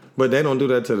 But they don't do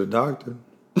that to the doctor.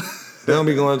 They don't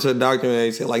be going to the doctor and they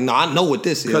say, like, no, I know what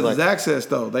this is. Because like, it's access,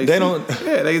 though. They don't.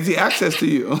 Yeah, they see access to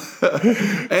you.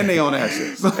 And they own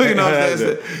access. So, they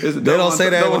don't say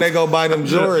that when they go buy them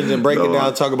Jordans and break it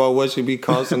down, talk about what should be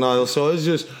cost and all. So it's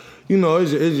just,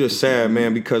 it's just sad,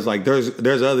 man, because, like,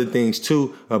 there's other things,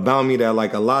 too, about me that,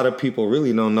 like, a lot of people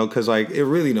really don't know because, like, it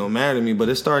really don't matter to me. But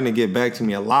it's starting to get back to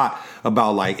me a lot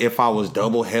about, like, if I was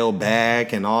double held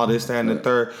back and all this, that, and the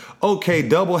third. Okay,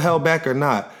 double held back or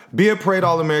not. Be a parade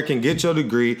All-American, get your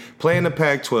degree, play in the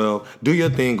Pac-12, do your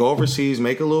thing, go overseas,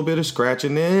 make a little bit of scratch,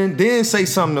 and then say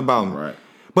something about me. Right.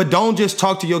 But don't just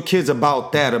talk to your kids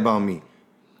about me.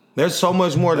 There's so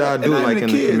much more that I do, like in the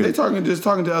community. They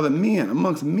talking to other men,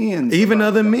 amongst men. Even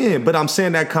other men. But I'm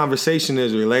saying that conversation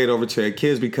is relayed over to their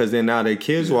kids because then now their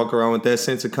kids walk around with that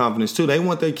sense of confidence too. They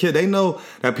want their kid. They know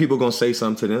that people going to say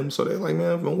something to them. So they're like,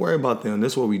 man, don't worry about them.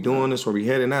 This is what we doing. This is where we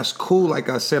headed. And that's cool. Like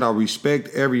I said, I respect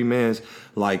every man's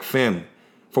like family.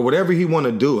 For whatever he want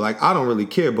to do. Like, I don't really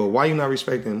care, but why you not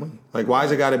respecting him? Like, why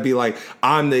is it got to be like,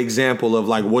 I'm the example of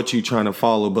like what you trying to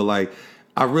follow, but like,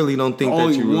 I really don't think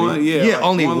only that you really... One, like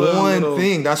only one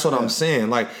thing. That's what I'm saying.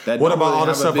 Like, what about all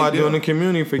the stuff I do in the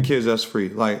community for kids that's free?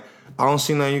 Like, I don't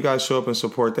see none of you guys show up and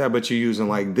support that, but you're using,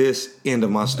 like, this end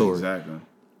of my story. Exactly.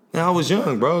 And I was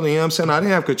young, bro. You know what I'm saying? I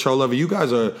didn't have control of it. You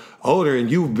guys are older,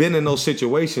 and you've been in those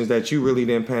situations that you really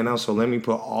didn't pan out. So let me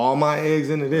put all my eggs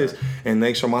into this and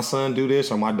make sure my son do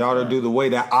this or my daughter do the way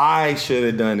that I should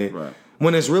have done it. Right.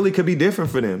 When it's really could be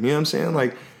different for them. You know what I'm saying?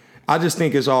 Like, I just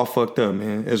think it's all fucked up,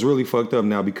 man. It's really fucked up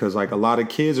now because, like, a lot of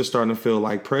kids are starting to feel,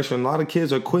 like, pressure. And a lot of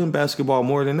kids are quitting basketball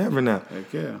more than ever now.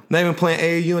 Heck yeah. They've been playing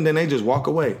AAU, and then they just walk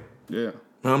away. Yeah. You know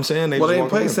what I'm saying? They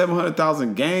played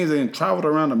 700,000 games and traveled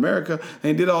around America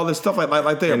and did all this stuff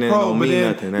like they're and a pro. But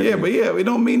then, it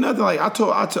don't mean nothing. Like I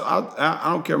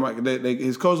don't care about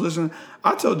his coach listening.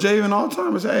 I tell Javen all the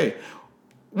time, I say, hey,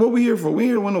 what we here for? We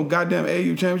here to win no goddamn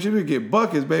AU championship. We get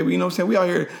buckets, baby. You know what I'm saying? We out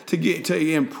here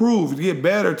to improve, to get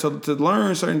better, to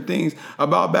learn certain things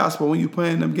about basketball when you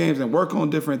playing them games and work on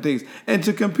different things and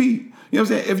to compete. You know what I'm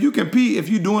saying? If you compete, if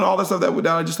you doing all the stuff that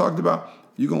I just talked about,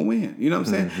 you're going to win. You know what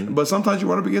I'm saying? But sometimes you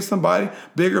run up against somebody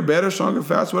bigger, better, stronger,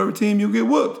 faster, whatever team, you get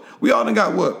whooped. We all done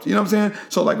got whooped. You know what I'm saying?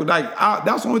 So,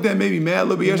 that's the only thing that made me mad a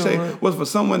little bit yesterday was for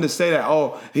someone to say that,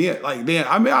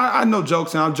 I know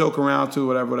jokes and I'll joke around too,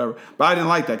 whatever. But I didn't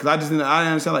like that because I didn't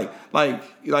understand,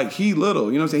 he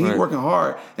little, you know what I'm saying? He's working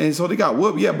hard. And so they got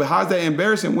whooped. Yeah, but how's that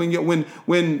embarrassing when you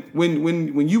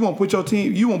won't put your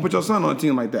team, you won't put your son on a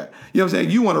team like that. You know what I'm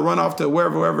saying? You want to run off to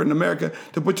wherever in America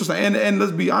to put your son. And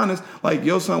let's be honest,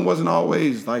 your son wasn't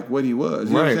always like what he was.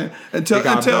 You know what I'm saying? Until he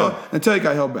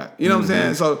got held back. You know what I'm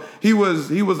saying? So he was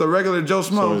a regular Joe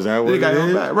Schmo. So is that what he got it held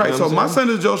is? back. Right. You know So what I'm my saying?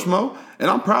 son is Joe Schmo, and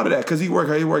I'm proud of that because he work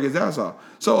his ass off.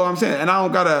 So I'm saying, and I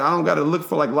don't gotta look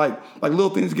for like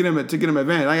little things to get him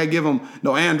advantage. I ain't gotta give him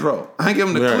no andro. I ain't give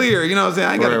him the clear. You know what I'm saying?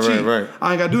 I ain't gotta cheat. Right.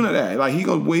 I ain't gotta do none of that. Like he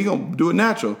gonna do it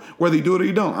natural, whether he do it or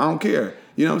he don't. I don't care.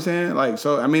 You know what I'm saying?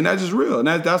 So I mean that's just real, and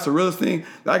that's the realest thing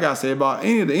that I gotta say about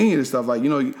any of this stuff.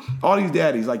 All these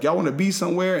daddies, y'all want to be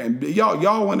somewhere, and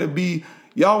y'all want to be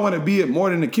it more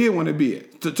than the kid want to be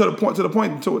it. To the point.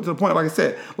 Like I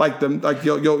said,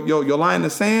 your line in the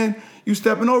sand, you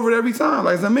stepping over it every time.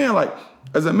 As a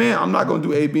man, I'm not gonna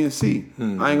do A, B, and C. I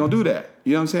ain't gonna do that.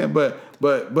 You know what I'm saying? But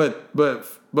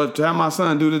to have my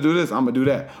son do this, I'm gonna do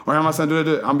that. Or have my son do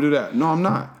that, I'm gonna do that. No, I'm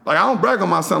not. I don't brag on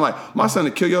my son. My son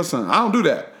to kill your son. I don't do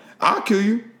that. I'll kill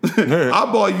you.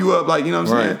 I'll ball you up. You know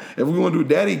what I'm saying? If we want to do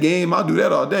daddy game, I'll do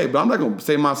that all day. But I'm not gonna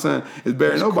say my son is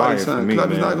better than nobody's son because I'm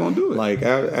just not gonna do it.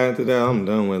 After that, I'm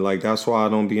done with. That's why I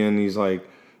don't be in these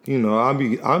I'll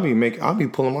be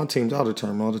pulling my teams out of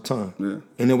term all the time. Yeah.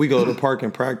 And then we go to the park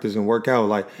and practice and work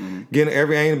out. I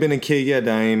ain't been a kid yet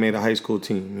that I ain't made a high school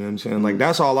team. You know what I'm saying?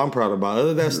 That's all I'm proud about.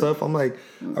 Other than that stuff, I'm I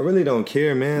really don't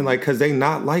care, man. Cause they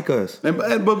not like us. But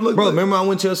look, bro, remember I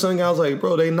went to your son, I was like,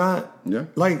 bro, they not. Yeah.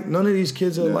 None of these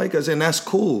kids are like us, and that's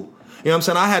cool. You know what I'm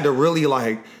saying? I had to really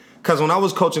because when I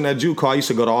was coaching at JUCO, I used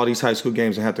to go to all these high school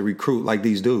games and have to recruit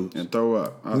these dudes. And throw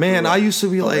up. I used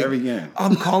to be every game.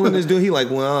 I'm calling this dude. He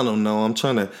well, I don't know. I'm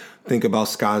trying to think about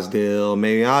Scottsdale.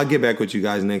 Maybe I'll get back with you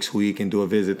guys next week and do a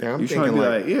visit there. I'm thinking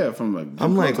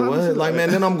I'm what?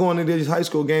 Man, then I'm going to these high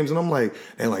school games and I'm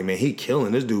they're man, he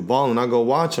killing this dude balling. I go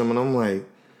watch him and I'm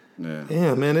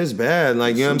yeah, man, it's bad. You know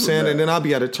what I'm saying? Bad. And then I'll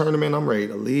be at a tournament. I'm ready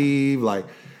to leave.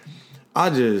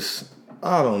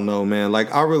 I don't know, man.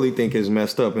 I really think it's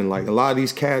messed up. And, a lot of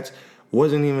these cats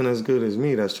wasn't even as good as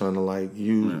me that's trying to,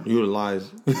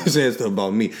 utilize, saying stuff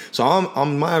about me. So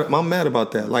I'm mad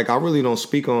about that. I really don't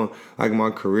speak on, my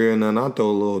career and then I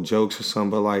throw little jokes or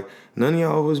something. But, none of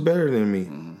y'all was better than me.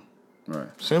 Mm-hmm.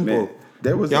 Right. Simple.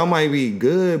 Man, y'all might be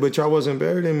good, but y'all wasn't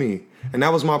better than me. And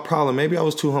that was my problem. Maybe I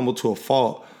was too humble to a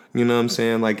fault. You know what I'm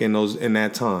saying? In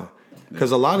that time. Because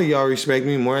a lot of y'all respect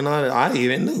me more than I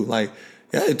even knew.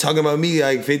 Yeah, talking about me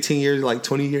 15 years,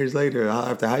 20 years later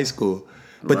after high school.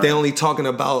 But they only talking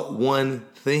about one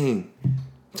thing.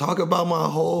 Talk about my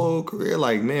whole career.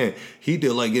 Man, he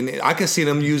did I could see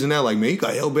them using that. Man, he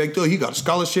got held back there. He got a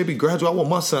scholarship. He graduated. I want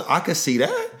my son. I could see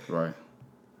that. Right.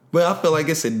 But I feel like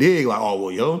it's a dig.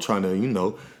 I'm trying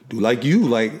to, do like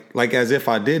you. As if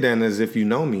I did that and as if you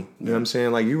know me. You know what I'm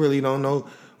saying? You really don't know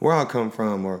where I come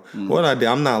from or what I did.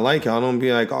 I'm not like y'all. I don't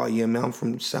be oh, yeah, man, I'm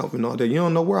from the South and all that. You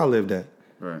don't know where I lived at.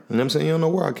 Right. You know what I'm saying? You don't know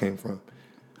where I came from.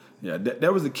 Yeah,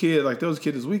 there was a kid, there was a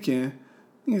kid this weekend.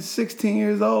 He's 16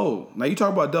 years old. Now you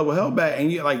talk about double held back,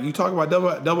 and you talk about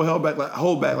double held back,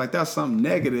 hold back, that's something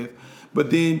negative.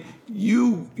 But then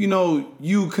you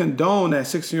condone that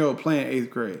 16-year-old playing 8th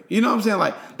grade. You know what I'm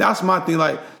saying? That's my thing.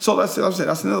 So that's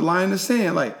another line in the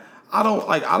sand. I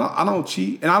don't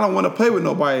cheat, and I don't want to play with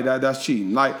nobody that's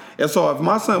cheating. And so if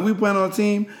my son, we playing on a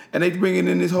team and they bringing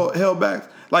in this held backs.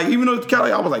 Even though it's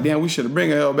Cali, I was damn, we should have bring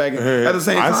a hell back at the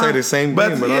same time. I'd say the same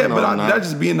thing, but that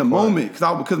just be in the moment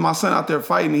because my son out there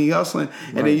fighting, he hustling,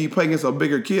 and then he play against a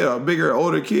bigger kid,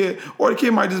 older kid, or the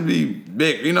kid might just be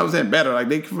big. You know what I'm saying? Better.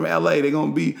 They from LA, they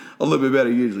gonna be a little bit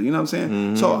better usually. You know what I'm saying?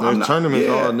 Mm-hmm. So there's tournaments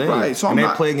all day, right? So they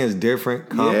play against different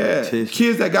competition.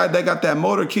 Kids that got that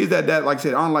motor, kids that like I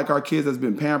said, unlike our kids that's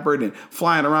been pampered and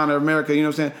flying around in America. You know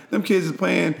what I'm saying? Them kids is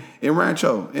playing in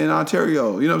Rancho, in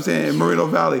Ontario. You know what I'm saying? In Moreno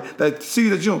Valley, that city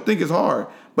that you don't think is hard.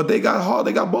 But they got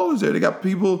ballers there. They got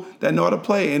people that know how to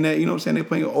play, and that you know what I'm saying. They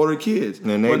playing with older kids.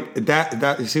 And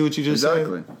that you see what you just said?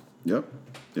 Exactly.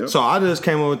 Yep. So I just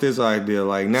came up with this idea.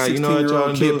 Now you know what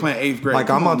y'all do. Playing 8th grade.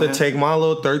 I'm about to take my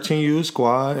little 13U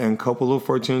squad and a couple of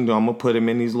 14U. I'm gonna put them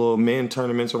in these little men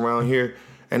tournaments around here,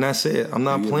 and that's it. I'm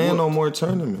not playing no more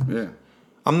tournaments. Yeah.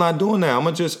 I'm not doing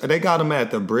that. They got them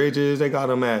at the Bridges. They got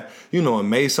them at, in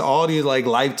Mesa, all these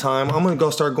Lifetime. I'm going to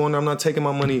go start going there. I'm not taking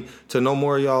my money to no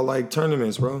more of y'all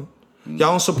tournaments, bro. Y'all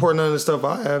don't support none of the stuff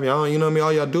I have. Y'all, you know what I mean?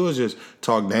 All y'all do is just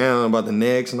talk down about the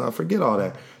next, and I forget all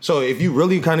that. So if you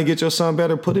really kind of get your son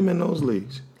better, put him in those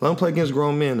leagues. Let him play against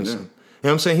grown men or something. You know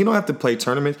what I'm saying? He don't have to play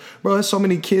tournaments. Bro, there's so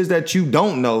many kids that you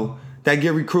don't know that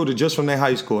get recruited just from their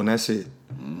high school, and that's it.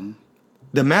 Mm-hmm.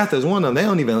 The math is one of them. They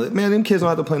don't even, man, them kids don't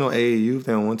have to play no AAU if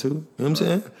they don't want to. You know what I'm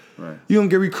saying? Right. You don't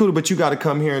get recruited, but you got to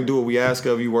come here and do what we ask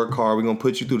of you. Work hard. We're going to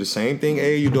put you through the same thing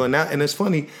AAU doing that. And it's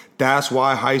funny. That's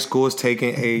why high school is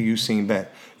taking AAU scene back.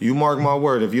 You mark my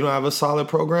word. If you don't have a solid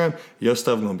program, your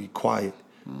stuff going to be quiet.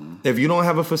 Mm. If you don't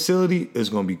have a facility, it's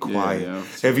going to be quiet.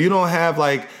 If you don't have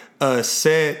like a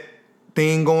set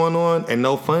thing going on and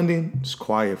no funding, it's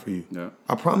quiet for you. Yeah.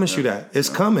 I promise you that. It's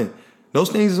coming. Those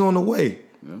things is on the way.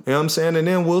 Yeah. You know what I'm saying? And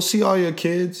then we'll see all your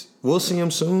kids. We'll see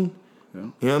them soon. Yeah. You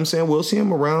know what I'm saying? We'll see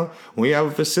them around. When you have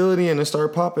a facility and it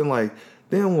start popping, like,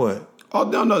 then what? Oh,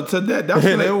 no. To that, that's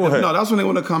when that's when they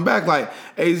want to come back, like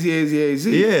AZ.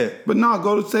 Yeah. But no,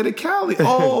 go to say to Cali.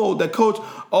 Oh, the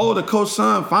coach's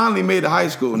son finally made it to high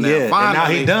school. Now, yeah, finally. and now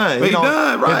he done. He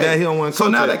done, right. He don't want to so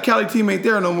now that Cali team ain't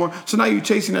there no more. So now you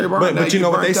chasing everybody. But you know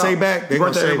what they say back? They're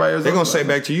going to say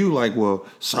back to you like, well,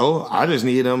 so I just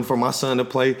need him for my son to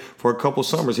play for a couple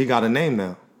summers. He got a name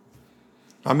now.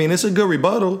 I mean, it's a good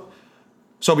rebuttal.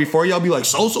 So before y'all be like,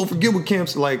 so forget what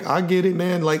Kam's like, I get it,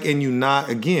 man. Like, and you not,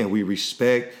 again, we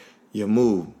respect your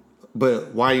move.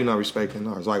 But why are you not respecting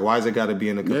ours? Like, why is it got to be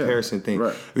in a comparison thing?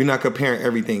 Right. We're not comparing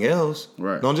everything else.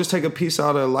 Right. Don't just take a piece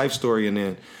out of a life story and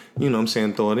then, you know what I'm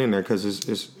saying, throw it in there because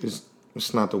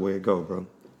it's not the way it go, bro.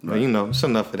 Right. But, you know, it's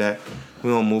enough of that. We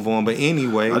don't move on. But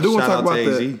anyway, I do want to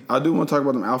talk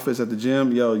about them outfits at the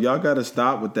gym. Yo, y'all got to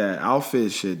stop with that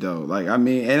outfit shit, though. Like, I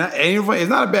mean, and it's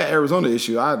not a bad Arizona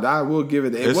issue. I will give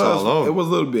it. It was a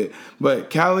little bit. But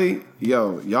Cali,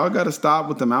 y'all got to stop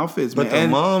with them outfits, man. But the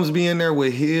moms be in there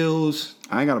with heels.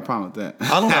 I ain't got a problem with that.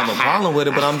 I don't have a problem with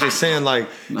it, but I'm just saying, like,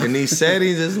 in these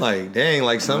settings, it's like, dang,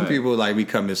 like some people like be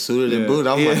coming suited and booted.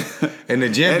 I'm like, and the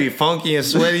gym be funky and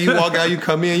sweaty. You walk out, you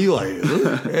come in, you like, hey, you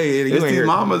it's ain't these here.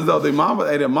 mamas though. The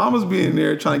mamas be in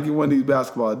there trying to get one of these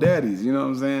basketball daddies. You know what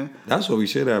I'm saying? That's what we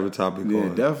should have a topic on. Yeah,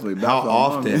 definitely. How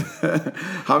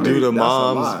often do the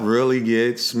moms really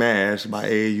get smashed by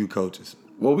AAU coaches?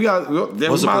 Well,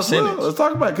 what's the percentage? Let's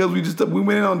talk about it because we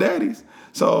went in on daddies.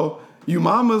 So. You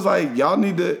mamas, like, y'all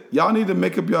need to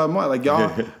make up y'all mind. Like,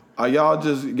 y'all, are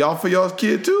y'all for y'all's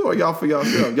kid too, or y'all for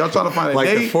yourself? Y'all trying to find a like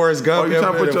date? Like the Forrest Gump, or you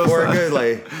trying to put your son?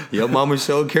 Like, your mama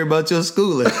sure care about your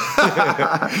schooling.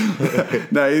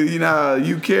 Now, you know,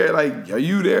 you care, like, are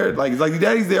you there? Like, it's like, your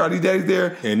daddy's there. Are these daddies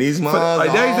there? And these moms are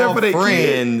all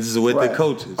friends with the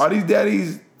coaches. Are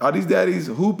these daddies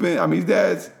hooping? I mean, these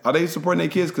dads, are they supporting their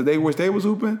kids because they wish they was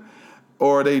hooping?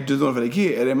 Or are they just doing it for their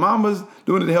kid? Are their mamas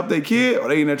doing it to help their kid? Or are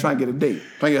they in there trying to get a date,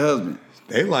 trying to get a husband?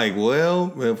 They like,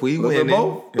 well, if we win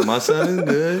and my son is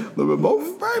good, a little bit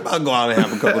both. Probably about to go out and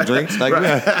have a couple drinks. Like,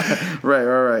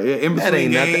 right. Yeah, in that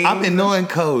ain't nothing. I've been knowing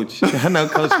Coach. I know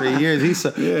Coach for years.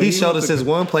 He showed us this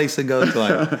one place to go to.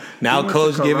 Like, now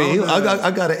Coach giving, I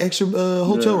got an extra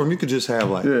hotel room. You could just have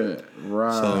like. Yeah.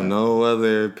 Right. So no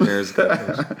other parents got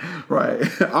this. Right.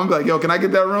 I'm like, yo, can I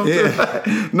get that room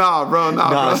too? Nah,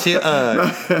 bro. She,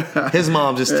 his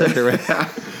mom just took her.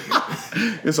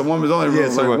 It's a women's only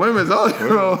room. Yeah, women's only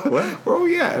room. What? Where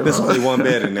we at? There's only one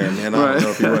bed in there, man. I don't know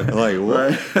if you want. Like,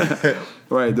 what? Right.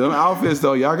 Right, them outfits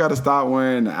though, y'all got to stop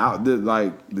wearing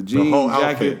the jean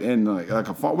jacket and like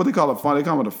a what they call it? They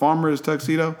call it a farmer's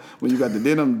tuxedo when you got the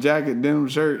denim jacket, denim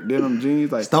shirt, denim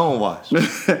jeans, like stonewash.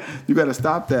 You got to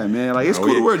stop that, man. Like it's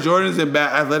cool to wear Jordans and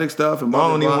athletic stuff. And I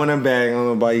don't even want to bag on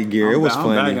nobody gear. It was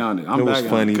funny. I'm back on it. It was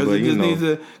funny, but you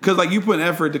know, because like you put an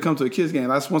effort to come to a kids game.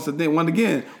 That's once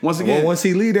again. Well, once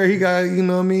he lead there, he got you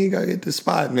know what I mean. He got to get the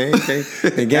spot, man. Okay.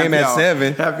 The game at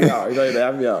 7. Happy hour. You know,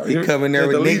 happy hour. He coming there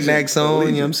with knickknacks on. You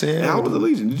know what I'm saying? How was the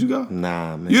Legion? Did you go?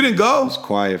 Nah, man. You didn't go? It was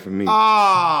quiet for me.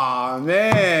 Ah,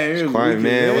 man. It was quiet, man.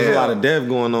 There was a lot of death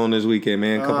going on this weekend,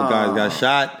 man. A couple guys got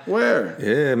shot. Where?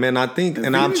 Yeah, man. I think,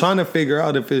 and I'm trying to figure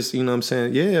out if it's, you know what I'm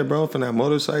saying? Yeah, bro, from that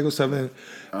motorcycle stuff,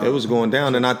 it was going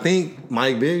down. And I think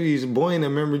Mike Bibby's boy,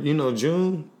 remember, you know,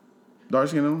 June? Dark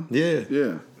skin on? Yeah.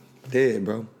 Yeah. Dead,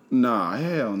 bro. Nah,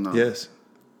 hell no. Yes.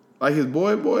 Like his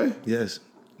boy? Yes.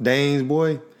 Dane's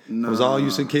boy. Nah. Was all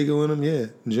used to kicking with him. Yeah.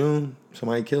 June.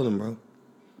 Somebody killed him, bro.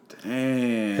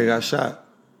 Damn. He got shot.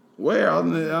 Where?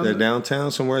 They're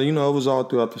downtown somewhere. You know, it was all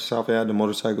throughout the South. They had the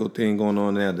motorcycle thing going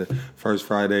on. They had the first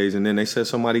Fridays. And then they said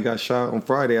somebody got shot on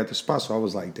Friday at the spot. So I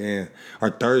was like, damn. Or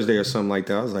Thursday or something like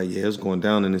that. I was like, yeah, it's going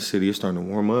down in the city. It's starting to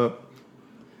warm up.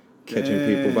 Catching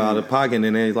people out of pocket. And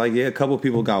then they like, yeah, a couple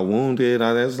people got wounded.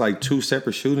 That's like 2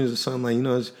 separate shootings or something. Like, you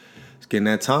know, it's getting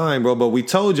that time, bro. But we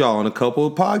told y'all on a couple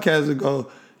of podcasts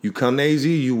ago, You come to AZ,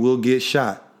 you will get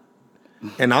shot.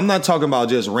 And I'm not talking about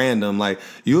just random. Like,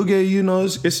 you'll get, you know,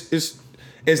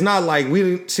 it's not like we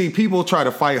didn't see people try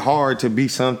to fight hard to be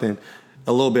something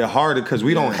a little bit harder because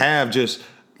we don't have just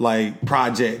like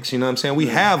projects, you know what I'm saying? We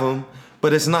have them,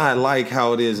 but it's not like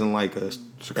how it is in like a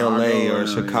LA or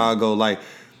Chicago. Like,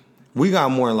 we got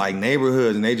more like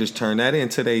neighborhoods and they just turn that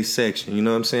into their section, you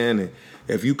know what I'm saying? And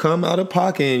if you come out of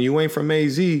pocket and you ain't from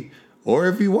AZ, or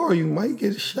if you are, you might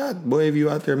get shot, boy, if you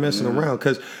out there messing around.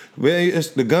 Because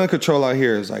the gun control out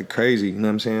here is like crazy, you know what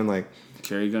I'm saying? Like,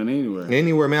 carry a gun anywhere.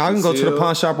 Anywhere, man. I can go to the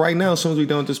pawn shop right now as soon as we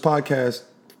done with this podcast,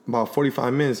 about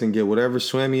 45 minutes, and get whatever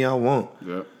swammy I want.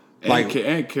 Yep.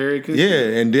 And carry.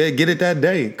 And they get it that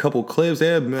day. Couple clips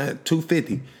there, man,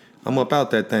 $250. I'm up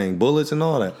out that thing. Bullets and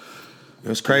all that.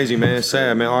 It's crazy, man. It's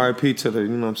sad, man. RIP to the, you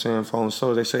know what I'm saying, fallen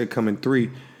souls. They say it come in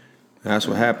 3. That's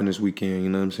what happened this weekend, you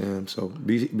know what I'm saying? So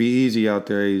be easy out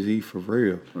there, AZ, for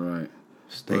real. Right.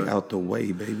 Stay out the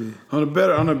way, baby. On a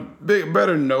better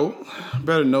note,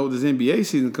 this NBA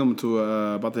season coming to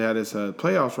about to have this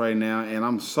playoffs right now, and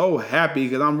I'm so happy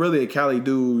because I'm really a Cali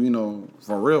dude, you know,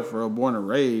 for real, born and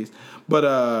raised.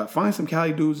 But find some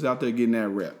Cali dudes out there getting that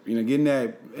rep, you know, getting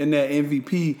that in that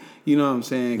MVP, you know what I'm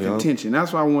saying, contention.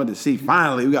 That's what I wanted to see.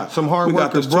 Finally, we got some hard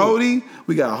workers. We got the Brody,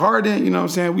 we got Harden, you know what I'm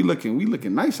saying. We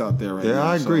looking nice out there right now. Yeah,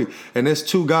 I agree. And there's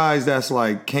 2 guys that's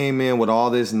like came in with all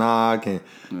this knock, and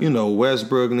you know,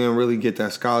 Westbrook didn't really get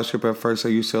that scholarship at first, so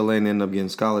UCLA ended up getting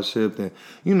scholarship, and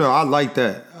you know, I like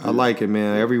that. I like it,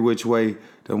 man. Every which way.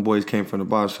 Them boys came from the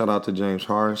bottom. Shout out to James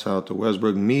Harden. Shout out to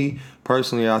Westbrook. Me,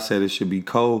 personally, I said it should be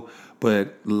Cole.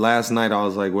 But last night, I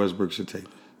was like, Westbrook should take it.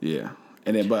 Yeah.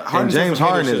 And James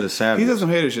Harden is a savage. He does some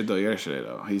hater shit, though, yesterday,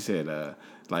 though. He said,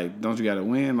 like, don't you got to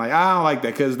win? Like, I don't like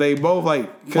that because they both, like...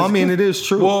 Well, I mean, it is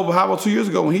true. Well, how about 2 years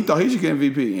ago when he thought he should get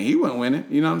MVP and he wasn't winning?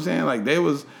 You know what I'm saying? Like, they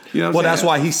was... You know what I'm saying? Well, that's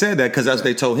why he said that because that's what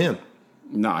they told him.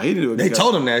 Nah, he didn't do it. They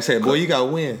told him that. They said, boy, you got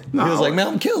to win. Nah, he was like, man,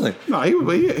 I'm killing. No,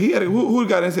 he had... Who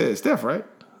got in and said? Steph, right?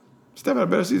 Steph had a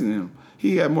better season than him.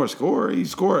 He had more score. He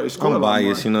scored I'm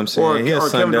biased, you know what I'm saying? He a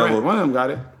Sun Devil. One of them got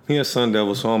it. He a Sun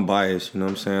Devil, so I'm biased, you know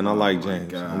what I'm saying? I like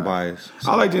James. God. I'm biased.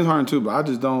 So. I like James Harden too, but I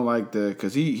just don't like the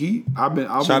because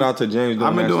Shout out to James.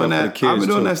 I've been doing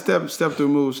that step through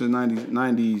move since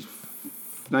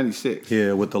 96.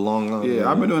 Yeah, with the long arm. Yeah,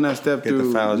 I've been doing that step through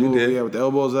the fouls move, you did. Yeah, with the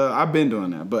elbows up. I've been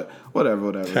doing that, but whatever.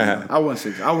 I won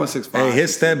 6'5". Hey,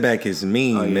 his step back is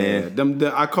mean, man.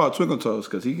 I call it twinkle toes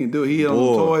because he can do it. He on the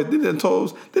toes, did the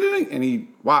toes, and he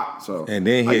whack. So and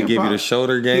then he'll give you the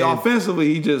shoulder game. He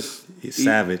offensively, he's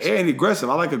savage and aggressive.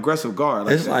 I like aggressive guard.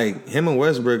 It's like him and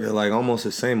Westbrook are like almost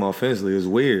the same offensively. It's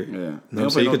weird. Yeah, you know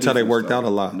so you can tell they worked out a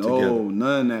lot together. No,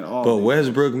 none at all. But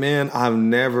Westbrook, man, I've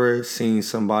never seen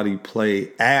somebody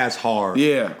play as hard.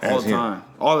 Yeah,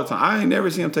 all the time. I ain't never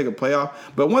seen him take a playoff.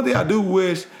 But one thing I do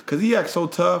wish, because he acts so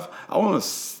tough, I want to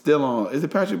still on. Is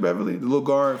it Patrick Beverly, the little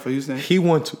guard for Houston? He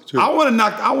wants to. Too. I want him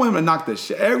to knock the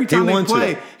shit. Every time they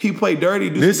play, he play dirty.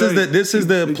 This is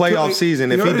the playoff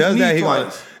season. If he does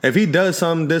that, if he does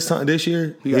something this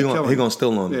year, he gonna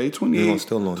still on it. Yeah, he's 28. He gonna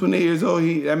still on it. 28 years old.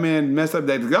 That man messed up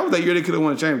that was that year they could have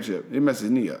won a championship. He messed his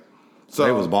knee up. So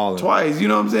they was balling twice, you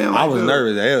know what I'm saying? Like, I was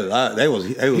nervous. They was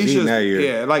eating that year.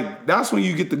 Yeah, like that's when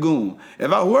you get the goon.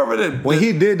 When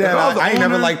he did that, I ain't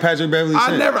never liked Patrick Beverly.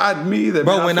 Me either.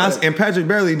 Bro, and Patrick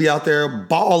Beverly be out there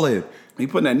balling. He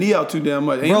putting that knee out too damn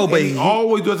much. Bro, but he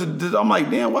always does it. I'm like,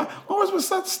 damn, why was my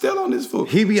son still on this fool?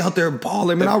 He be out there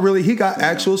balling, man. He got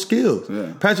actual skills.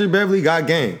 Yeah. Patrick Beverly got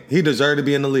game. He deserved to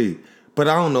be in the league. But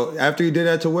I don't know. After he did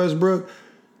that to Westbrook,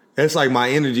 it's like my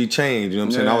energy changed. You know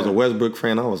what I'm saying? I was a Westbrook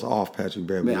fan. I was off Patrick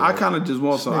Beverly. Man, I kind of just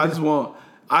want some. I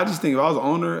just think if I was the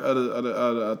owner of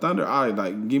the Thunder, I'd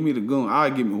like give me the goon.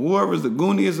 I'd give me whoever's the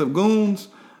gooniest of goons.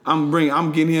 I'm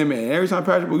getting him in. Every time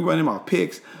Patrick, we run him off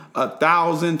picks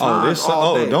 1,000 times.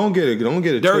 Don't get it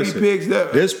dirty twisted. Picks.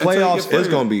 This playoffs is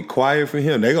gonna be quiet for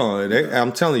him.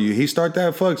 I'm telling you, he start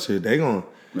that fuck shit. They gonna.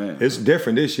 Man. It's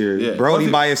different this year. Yeah. Brody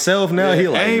by himself now. He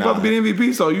like, ain't about to be the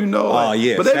MVP, so you know. Like,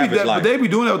 yeah, but they be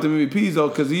doing that with the MVPs though,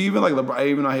 because even like LeBron,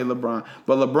 even I hate LeBron,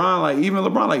 but LeBron,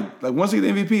 like once he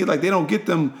get the MVP, like they don't get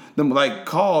them like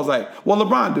calls. Like, well,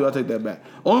 LeBron do. I take that back.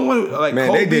 Only one like man,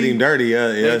 Kobe, they did him dirty.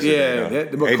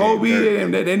 But Kobe,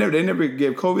 they never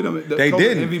gave Kobe they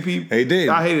didn't MVP. They did.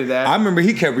 I hated that. I remember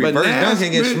he kept reverse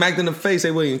dunking, get smacked in the face.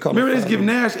 They wouldn't even call. Remember they give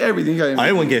Nash everything.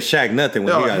 They wouldn't get Shaq nothing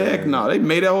when he got. Heck no, they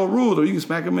made that whole rule though. You can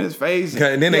smack him in his face.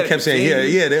 And then they kept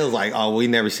saying, yeah, they was like, oh, we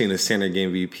never seen a center get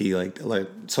MVP like,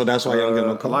 so that's why you don't get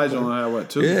no call. Elijah only had what,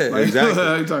 2? Yeah, like, exactly. What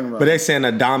are you talking about? But they saying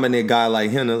a dominant guy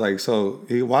like him, like, so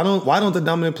why don't the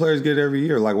dominant players get it every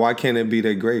year? Like, why can't it be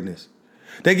their greatness?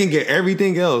 They can get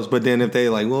everything else, but then if they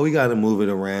like, well, we got to move it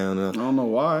around. I don't know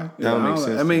why. That would make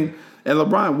sense. I mean, and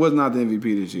LeBron was not the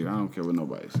MVP this year. I don't care what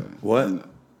nobody says. What? And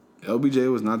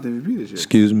LBJ was not the MVP this year.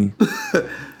 Excuse me.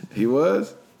 He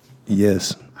was?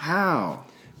 Yes. How?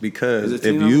 Because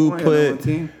if you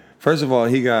put, first of all,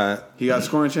 he got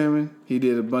scoring champion. He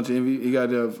did a bunch of MVP. He got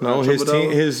the no his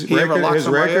team. His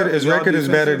record is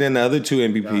better than the other two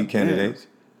MVP candidates.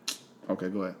 Okay,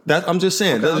 go ahead. I'm just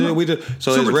saying. Okay,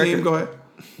 so super his record. Team, go ahead.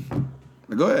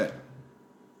 Go ahead.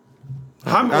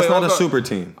 That's not a super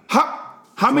team.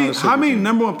 How many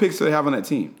number one picks do they have on that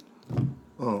team?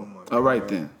 Oh my God. All right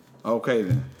then. Okay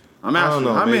then. I'm I asking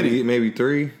don't know, how many? Maybe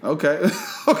 3. Okay.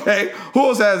 Okay. Who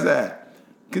else has that?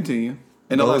 Continue.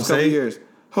 In the last couple of years.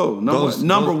 Who?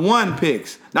 Number one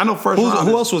picks. Not no first round.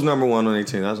 Who else was number one on their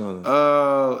team? That's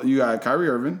all. You got Kyrie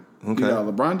Irving. Okay. You got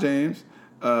LeBron James.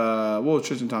 What was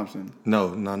Tristan Thompson?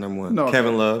 No, not number one. No,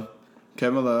 Kevin Love.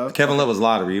 Kevin Love. Kevin Love was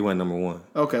lottery. He went number one.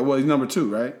 Okay, well he's number 2,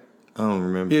 right? I don't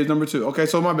remember. He is number 2. Okay,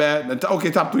 so my bad.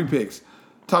 Okay, top 3 picks.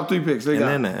 Top 3 picks. They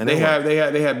had Bennett.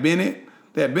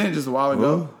 They had Bennett just a while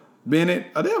ago. Who? Bennett.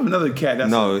 Oh, they have another cat.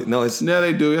 No,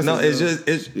 they do.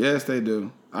 Yes, they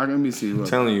do. Let me see. I'm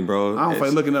telling you, bro. I don't feel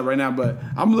like looking up right now, but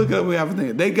I'm looking up. We have a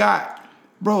thing. They got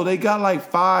like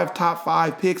 5 top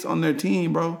 5 picks on their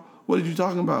team, bro. What are you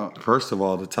talking about? First of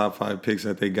all, the top 5 picks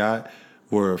that they got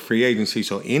were free agency,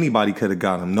 so anybody could have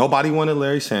got him. Nobody wanted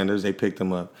Larry Sanders. They picked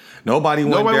him up. Nobody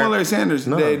wanted Larry Sanders.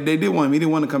 No. They did want him. He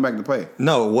didn't want to come back to play.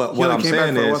 No, what I'm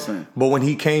saying is, but when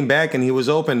he came back and he was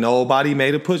open, nobody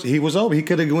made a push. He was open. He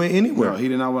could have went anywhere. No, he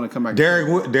did not want to come back.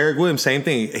 Derek Williams, same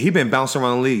thing. He been bouncing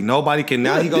around the league. Nobody can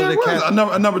now. He goes to the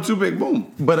Cavs. A number 2 pick.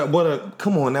 Boom. But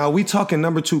come on now. We talking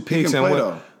number 2 picks and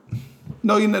what?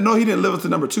 No, he didn't live up to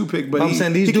number 2 pick, but I'm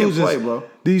saying these dudes can play, bro.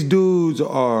 These dudes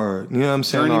are, you know what I'm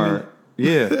saying? Journeyman?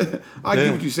 Yeah. I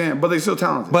get what you're saying, but they still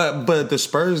talented. But the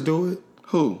Spurs do it.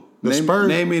 Who? Spurs.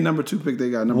 Name me a number 2 pick they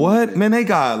got. What? Man, they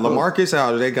got LaMarcus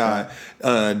Aldridge. They got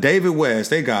David West.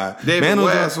 They got David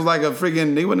West was like a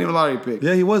freaking. He wasn't even a lottery pick.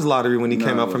 Yeah, he was lottery when he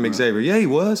came out from Xavier. Yeah, he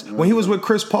was. When he was with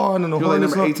Chris Paul and the Hornets. He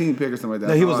was like number 18 pick or something like that.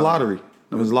 Yeah, he was lottery.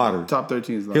 It was lottery. Top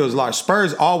 13 is lottery. He was lottery.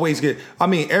 Spurs always get. I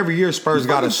mean, every year Spurs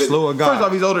got a slew of guys. First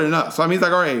off, he's older than us, so I mean, he's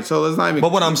like our age. So let's not even.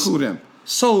 But what I'm include him.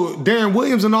 So Darren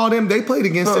Williams and all them, they played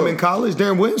against him in college.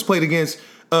 Darren Williams played against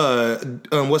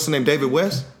what's the name? David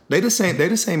West. They the same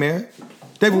era.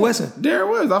 David West. Darren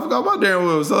Williams. I forgot about Darren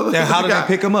Williams. So then how did they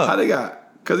pick him up? How they got?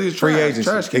 Because he was free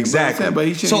agency. Exactly. But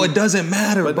he so it doesn't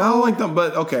matter, but bro. I don't like them.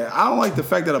 But okay, I don't like the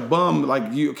fact that a bum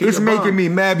like you. It's making me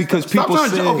mad because people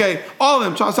say, okay, all of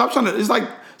them. Stop trying to. It's like.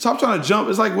 Stop trying to jump.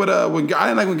 It's like when I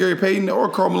didn't like when Gary Payton or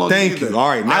Karl Malone. Thank you. All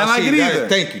right, now I didn't like it either.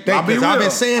 Thank you. I've been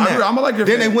saying that. I'm like your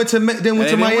then fan. They went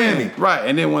to Miami, right?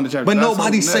 And then won the championship. But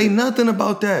nobody say nothing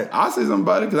about that. I say something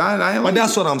about it because I ain't. But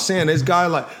that's what I'm saying. This guy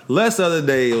like Les the other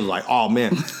day, it was like, oh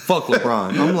man, fuck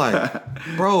LeBron. I'm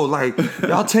like, bro, like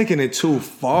y'all taking it too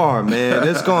far, man.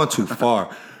 It's gone too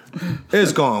far.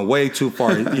 It's gone way too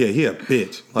far. Yeah, he a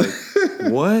bitch.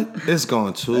 Like, what? It's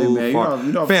gone too far.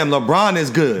 Fam, LeBron is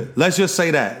good. Let's just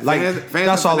say that. Like, fans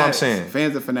that's all I'm saying.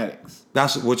 Fans of fanatics.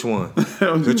 That's which one?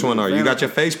 Which one are you? You got your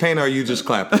face paint or are you just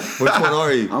clapping? Which one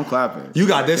are you? I'm clapping. You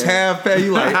got this half face.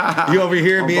 You like you over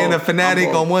here being a fanatic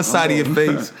on one side of your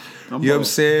face. You know what I'm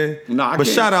saying? No, but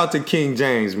shout out to King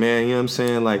James, man. You know what I'm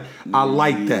saying? Like, I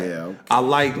like that. Yeah, okay. I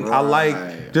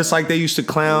like, just like they used to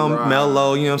clown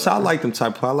Melo, you know what I'm saying? I like them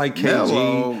type of, I like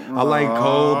KG. I like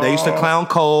Cole. They used to clown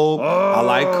Cole. I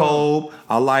like Cole.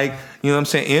 I like, you know what I'm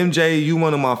saying? MJ, you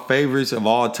one of my favorites of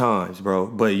all times, bro.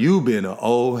 But you been an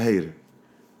old hater.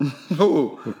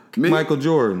 Who? Michael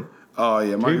Jordan. Oh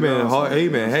yeah, he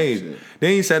been hating.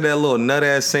 Then he said that little nut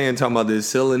ass saying talking about this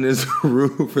ceiling this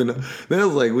roof, and then it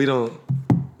was like we don't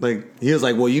like. He was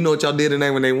like, well, you know what y'all did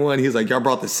tonight when they won. He was like, y'all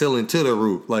brought the ceiling to the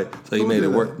roof, like so he made it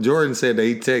work. Jordan said that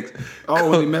he texted. Oh,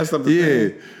 when he messed up the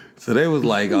thing. So they was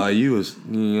like, oh, you was,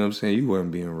 you know what I'm saying, you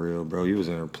weren't being real, bro. You was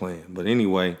in there playing. But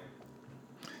anyway.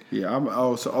 Yeah,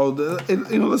 let's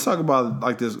talk about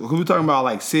like this. We're talking about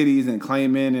like cities and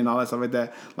claiming and all that stuff like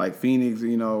that, like Phoenix,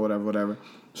 you know, whatever.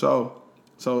 So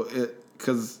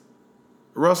because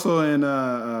Russell and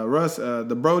Russ,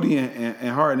 the Brody and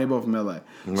Harden, they both from LA.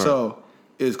 Right. So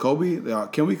is Kobe?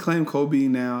 Can we claim Kobe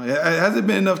now? Has it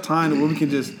been enough time where we can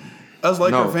just us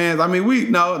Laker fans? I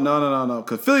mean, no,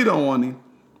 because Philly don't want him.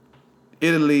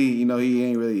 Italy, you know, he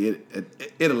ain't really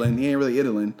Italing. He ain't really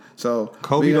Italing. So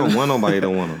Kobe don't want nobody.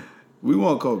 Don't want him. We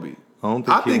want Kobe.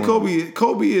 I think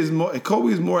Kobe is more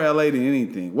LA than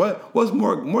anything. What's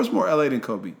more LA than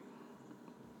Kobe?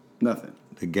 Nothing.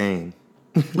 The game.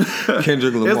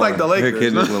 Kendrick Lamar. It's like the Lakers.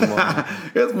 Kendrick Lamar.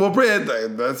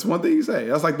 That's one thing you say.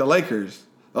 That's like the Lakers.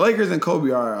 The Lakers and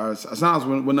Kobe are sounds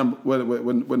with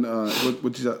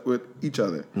each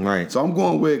other. Right. So I'm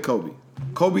going with Kobe.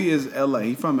 Kobe is L.A.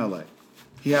 He's from L.A.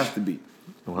 He has to be.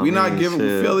 Well, We not giving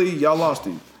shit. Philly. Y'all lost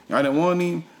him. Y'all didn't want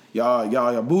him.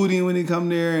 Y'all booed him when he come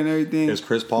there and everything. Is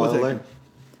Chris Paul We'll LA?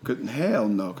 Hell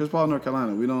no. Chris Paul, North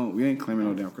Carolina. We ain't claiming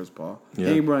no damn Chris Paul. Yeah.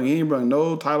 He ain't brung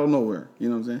no title nowhere. You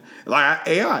know what I'm saying? Like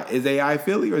AI. Is AI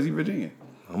Philly or is he Virginia?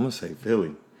 I'm gonna say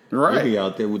Philly. Right. He be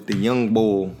out there with the young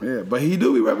bull. Yeah, but he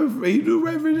do rep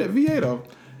VA though.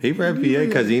 He rep VA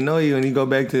because he know you when he go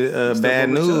back to bad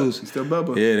news. He's still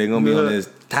Bubba. Yeah, they gonna be on this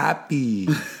toppy.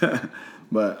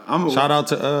 But Shout out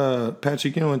to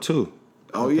Patrick Ewing too.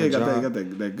 Oh yeah, got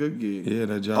that good gig. Yeah,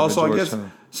 that job. Also, at I guess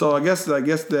Georgetown.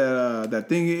 that that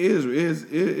thing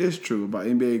is true about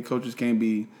NBA coaches can't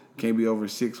be over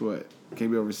 6 what? Can't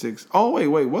be over 6. Oh wait,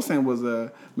 what's name was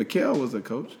Mikhail was a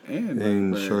coach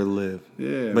and short lived.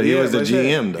 Yeah, but he was the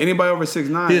GM though. Anybody over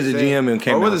 6'9", he was the GM and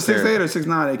came. Or was it downstairs. 6'8" or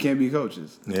 6'9"? They can't be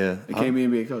coaches. Yeah, They can't be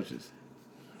NBA coaches.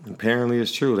 Apparently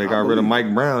it's true. They got rid of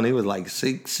Mike Brown. He was like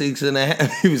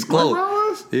 6'6.5". He was close. Mike Brown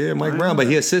was? Yeah, Mike Brown, but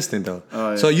he assistant though.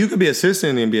 Oh, yeah. So you could be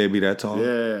assistant in the NBA, be that tall.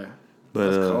 Yeah, but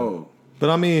that's cold. But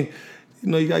I mean, you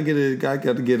know, you gotta get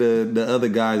the other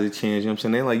guys a chance. You know what I'm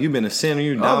saying? They like, you've been a center,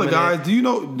 you dominant. Other guys, do you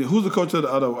know who's the coach of the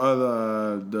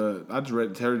other? I just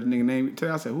read Terry's nigga name.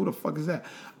 Terry, I said, who the fuck is that?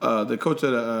 The coach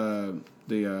of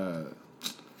the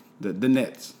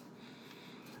Nets.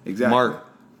 Exactly. Mark.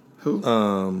 Who?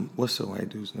 What's the white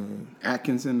dude's name?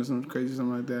 Atkinson or something crazy,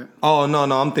 something like that. Oh no,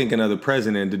 I'm thinking of the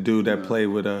president, the dude that played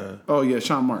with Oh yeah,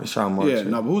 Sean Marks. Sean Marks. Yeah,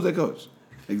 no, but who's that coach?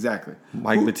 Exactly.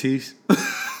 Mike Batiste.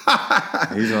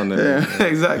 He's on there. Yeah,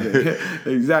 exactly.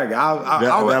 Exactly.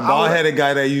 That bald-headed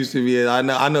guy that used to be. I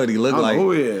know what he looked like.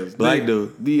 Who he is? Black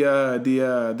dude.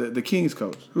 The Kings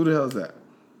coach. Who the hell is that?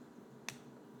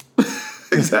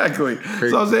 Exactly.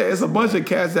 So I'm saying it's a bunch of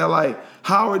cats that like.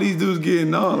 How are these dudes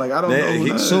getting on? Like I don't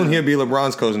know. Soon he'll be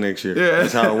LeBron's coach next year. Yeah,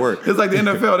 that's how it works. It's like the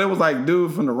NFL. There was like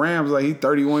dude from the Rams. Like he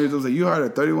 31 years old. Like you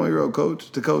hired a 31-year-old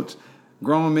coach to coach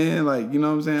grown men. Like you know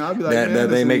what I'm saying? I'd be like, that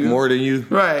they make more than you.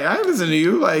 Right. I ain't listen to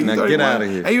you. Like now get out of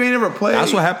here. And you ain't never played.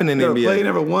 That's what happened in the NBA. Played,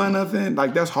 never won nothing.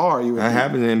 Like that's hard. That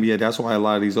happened in the NBA. That's why a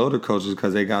lot of these older coaches,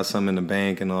 because they got something in the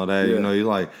bank and all that. Yeah. You know, you're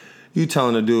like, you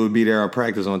telling the dude to be there at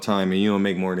practice on time and you don't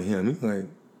make more than him. You're like.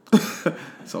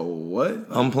 So what?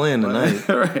 I'm playing tonight.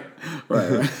 right.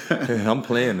 I'm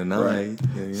playing tonight. Right.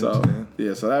 Yeah, you so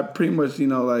know so that pretty much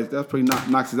that's pretty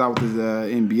knocks us out with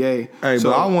this NBA. Hey,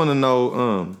 so, but I want to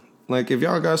know, like if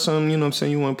y'all got something, you know what I'm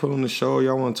saying, you want to put on the show,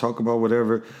 y'all want to talk about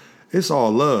whatever, it's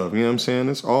all love. You know what I'm saying?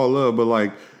 It's all love, but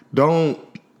like don't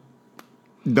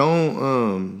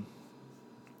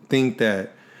think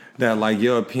that like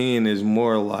your opinion is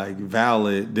more like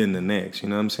valid than the next, you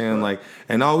know what I'm saying? Right. Like,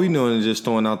 and all we doing is just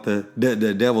throwing out the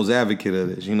devil's advocate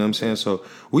of this, you know what I'm saying? So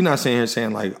we're not saying here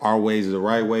saying like our ways is the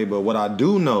right way, but what I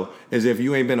do know is if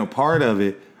you ain't been a part of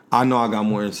it, I know I got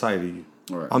more insight of you.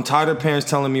 Right. I'm tired of parents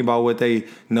telling me about what they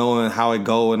know and how it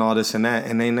go and all this and that,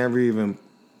 and they never even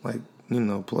like, you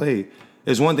know, play.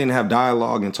 It's one thing to have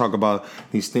dialogue and talk about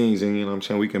these things and, you know what I'm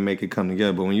saying, we can make it come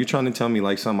together. But when you're trying to tell me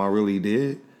like something I really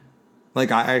did, like,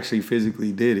 I actually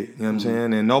physically did it, you know what I'm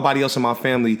saying? And nobody else in my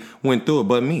family went through it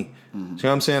but me. You know what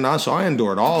I'm saying? So I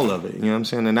endured all of it, you know what I'm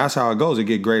saying? And that's how it goes. It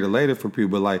get greater later for people.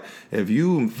 But, like, if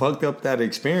you fucked up that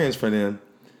experience for them,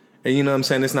 and you know what I'm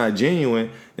saying, it's not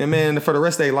genuine, then, man, for the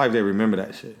rest of their life, they remember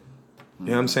that shit. You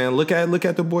know what I'm saying? Look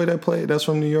at the boy that played. That's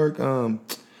from New York.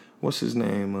 What's his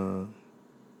name?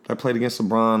 That played against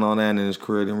LeBron and all that in his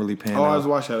career. Didn't really pan out. I was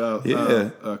watching that out.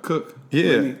 Yeah. Cook.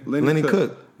 Yeah. Lenny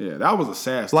Cook. Yeah, that was a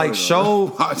sad story. Like,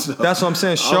 show, that's what I'm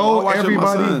saying, show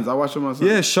everybody. I watch with my sons.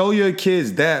 Yeah, show your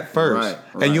kids that first.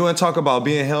 Right. And you want to talk about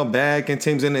being held back and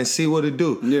teams and then see what it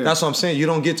do. Yeah. That's what I'm saying. You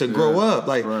don't get to grow up.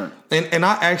 Like, and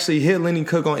I actually hit Lenny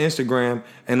Cook on Instagram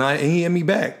and he hit me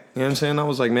back. You know what I'm saying? I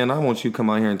was like, man, I want you to come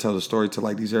out here and tell the story to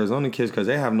like these Arizona kids because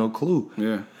they have no clue.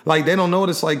 Yeah. Like, they don't know what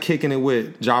it's like kicking it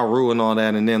with Ja Rule and all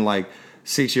that, and then like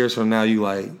 6 years from now, you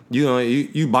like, you know,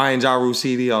 you buying Ja Rule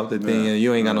CD off the thing, and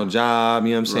you ain't got no job.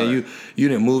 You know what I'm saying? You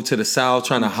didn't move to the South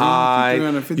trying to hide.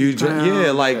 You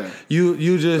just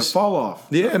the fall off.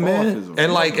 Yeah, man.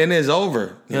 And like, and it's over. You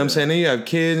know what I'm saying? Then you have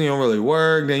kids, and you don't really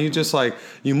work. Then you just like,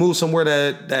 you move somewhere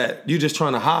that you just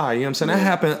trying to hide. You know what I'm saying? That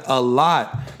happened a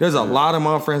lot. There's a lot of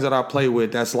my friends that I play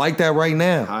with that's like that right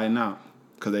now. Hiding out.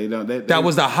 Because they don't. That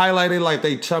was the highlight of life.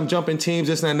 They jumping teams,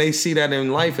 this and they see that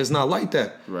in life. It's not like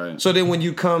that. Right. So then when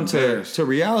you come to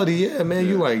reality,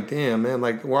 you like, damn, man,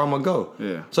 like, where I'm going to go?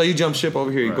 Yeah. So you jump ship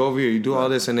over here, you go over here, you do all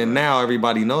this, and then now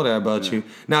everybody know that about you.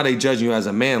 Now they judge you as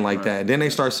a man like that. Then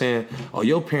they start saying, oh,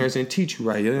 your parents didn't teach you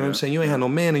right. You know what I'm saying? You ain't had no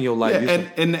man in your life. Yeah,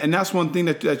 and that's one thing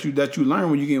that you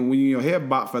learn when you your head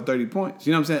bopped for 30 points.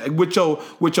 You know what I'm saying?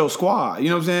 With your squad. You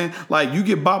know what I'm saying? Like, you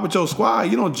get bopped with your squad,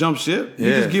 you don't jump ship. You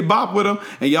just get bopped with them,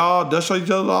 and y'all dust each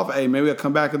other off. Hey, maybe I'll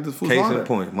come back at this football. Case in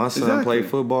point, my son played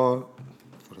football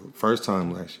for the first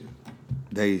time last year.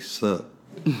 They sucked.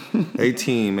 Their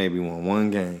team maybe won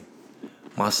one game.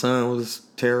 My son was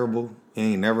terrible.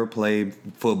 He ain't never played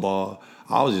football.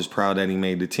 I was just proud that he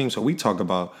made the team. So we talk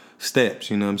about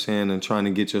steps, you know what I'm saying, and trying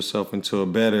to get yourself into a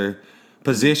better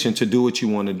position to do what you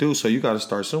want to do. So you got to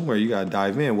start somewhere. You got to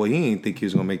dive in. Well, he didn't think he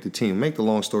was going to make the team. Make the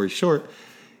long story short,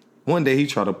 one day he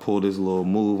tried to pull this little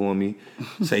move on me,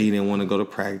 say he didn't want to go to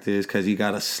practice because he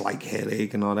got a slight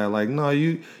headache and all that. Like, no,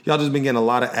 y'all just been getting a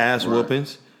lot of ass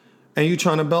whoopings, and you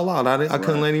trying to bail out. I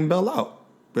couldn't let him bail out.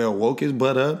 Bill woke his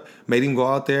butt up, made him go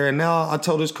out there, and now I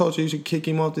told his coach you should kick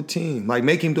him off the team. Like,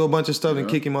 make him do a bunch of stuff and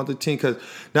kick him off the team, because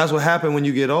that's what happened when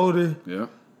you get older. Yeah.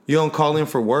 You don't call in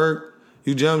for work.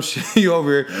 You jump shit, you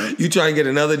over here. You try to get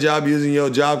another job using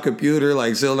your job computer,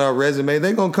 like filling out resume.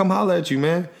 They going to come holler at you,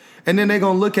 man. And then they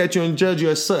going to look at you and judge you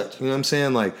as such. You know what I'm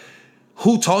saying? Like,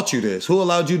 who taught you this? Who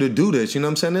allowed you to do this? You know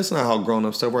what I'm saying? That's not how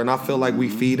grown-up stuff works. And I feel like we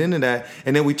feed into that,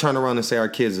 and then we turn around and say our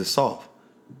kids are soft.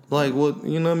 Like, well,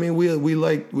 you know what I mean?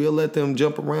 We'll let them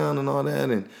jump around and all that,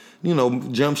 and, you know,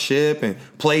 jump ship and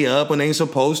play up when they ain't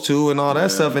supposed to and all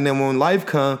that stuff. And then when life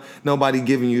comes, nobody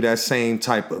giving you that same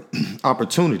type of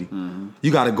opportunity.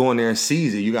 You got to go in there and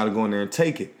seize it. You got to go in there and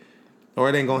take it, or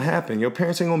it ain't going to happen. Your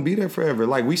parents ain't going to be there forever.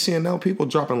 Like, we seeing now people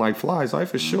dropping like flies.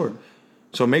 Life is short.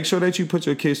 So make sure that you put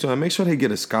your kids through, and make sure they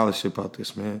get a scholarship out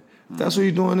this, man. If that's what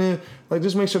you're doing there, like,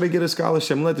 just make sure they get a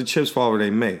scholarship and let the chips fall where they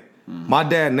may. My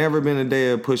dad never been a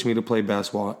day to push me to play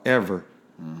basketball, ever.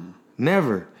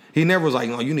 Never. He never was like,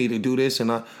 oh, you need to do this.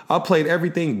 And I played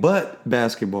everything but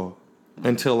basketball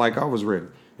until, like, I was ready.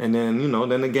 And then, you know,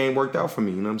 then the game worked out for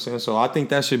me, you know what I'm saying? So I think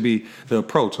that should be the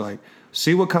approach. Like,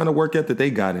 see what kind of work ethic they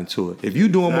got into it. If you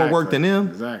doing more work than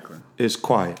them, it's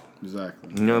quiet. Exactly.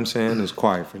 You know what I'm saying? It's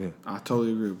quiet for them. I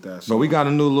totally agree with that. But we got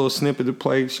a new little snippet to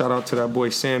play. Shout out to that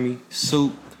boy Sammy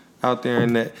Soup out there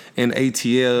in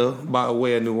ATL by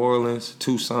way of New Orleans,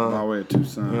 Tucson. By way of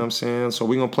Tucson. You know what I'm saying? So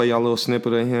we going to play y'all a little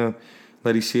snippet of him.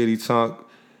 Let him see it, he talk.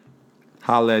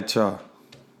 Holla at y'all.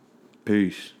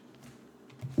 Peace.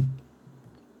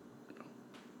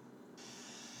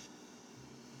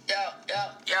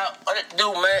 Yo, what it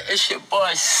do, man? It's your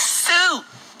boy Soup.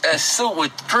 That Soup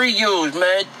with 3 U's,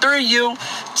 man. 3 U.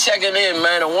 Checking in,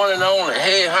 man. The one and only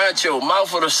head honcho,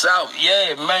 mouth of the South.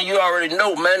 Yeah, man, you already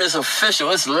know, man. It's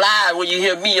official. It's live when you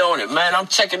hear me on it, man. I'm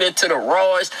checking into the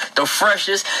rawest, the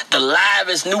freshest, the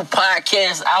livest new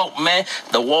podcast out, man.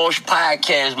 The Walsh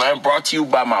Podcast, man. Brought to you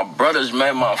by my brothers,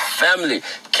 man. My family.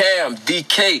 Kam,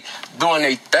 DK, doing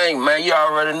their thing, man. You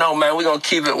already know, man. We gonna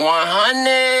keep it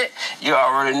 100. You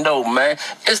already know, man.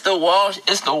 It's the Walsh.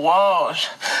 It's the Walsh.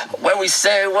 When we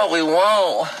say what we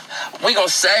want, we gonna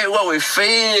say what we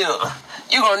feel.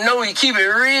 You gonna know we keep it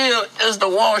real. It's the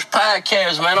Walsh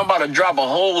Podcast, man. I'm about to drop a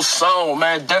whole song,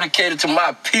 man, dedicated to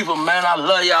my people, man. I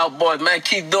love y'all, boys, man.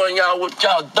 Keep doing y'all what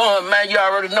y'all doing, man. You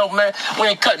already know, man. We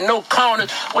ain't cutting no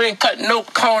corners. We ain't cutting no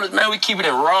corners, man. We keeping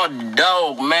it raw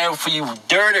dog, man. For you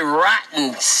dirty,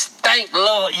 rotten, stank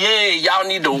love. Yeah, y'all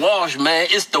need to wash, man.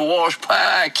 It's the Walsh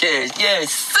Podcast. Yeah,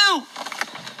 Soup.